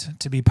night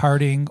to be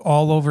partying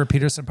all over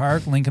Peterson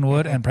Park,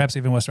 Lincolnwood, and perhaps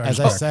even West Rogers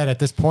As I said, at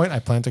this point, I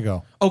plan to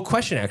go. Oh,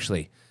 question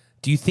actually.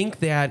 Do you think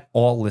that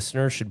all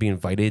listeners should be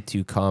invited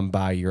to come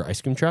by your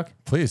ice cream truck?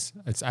 Please.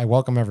 I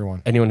welcome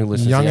everyone. Anyone who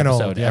listens Young to the and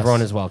episode, old, yes.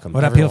 everyone is welcome.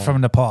 What about people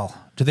from Nepal?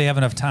 Do they have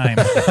enough time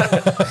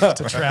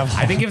to travel?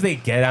 I think if they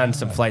get on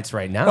some flights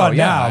right now, Well,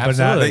 yeah, now, but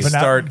not- absolutely. They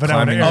start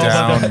climbing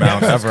down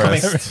Mount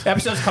Everest.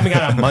 Episode's coming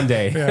out on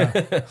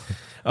Monday.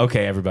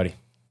 Okay, everybody.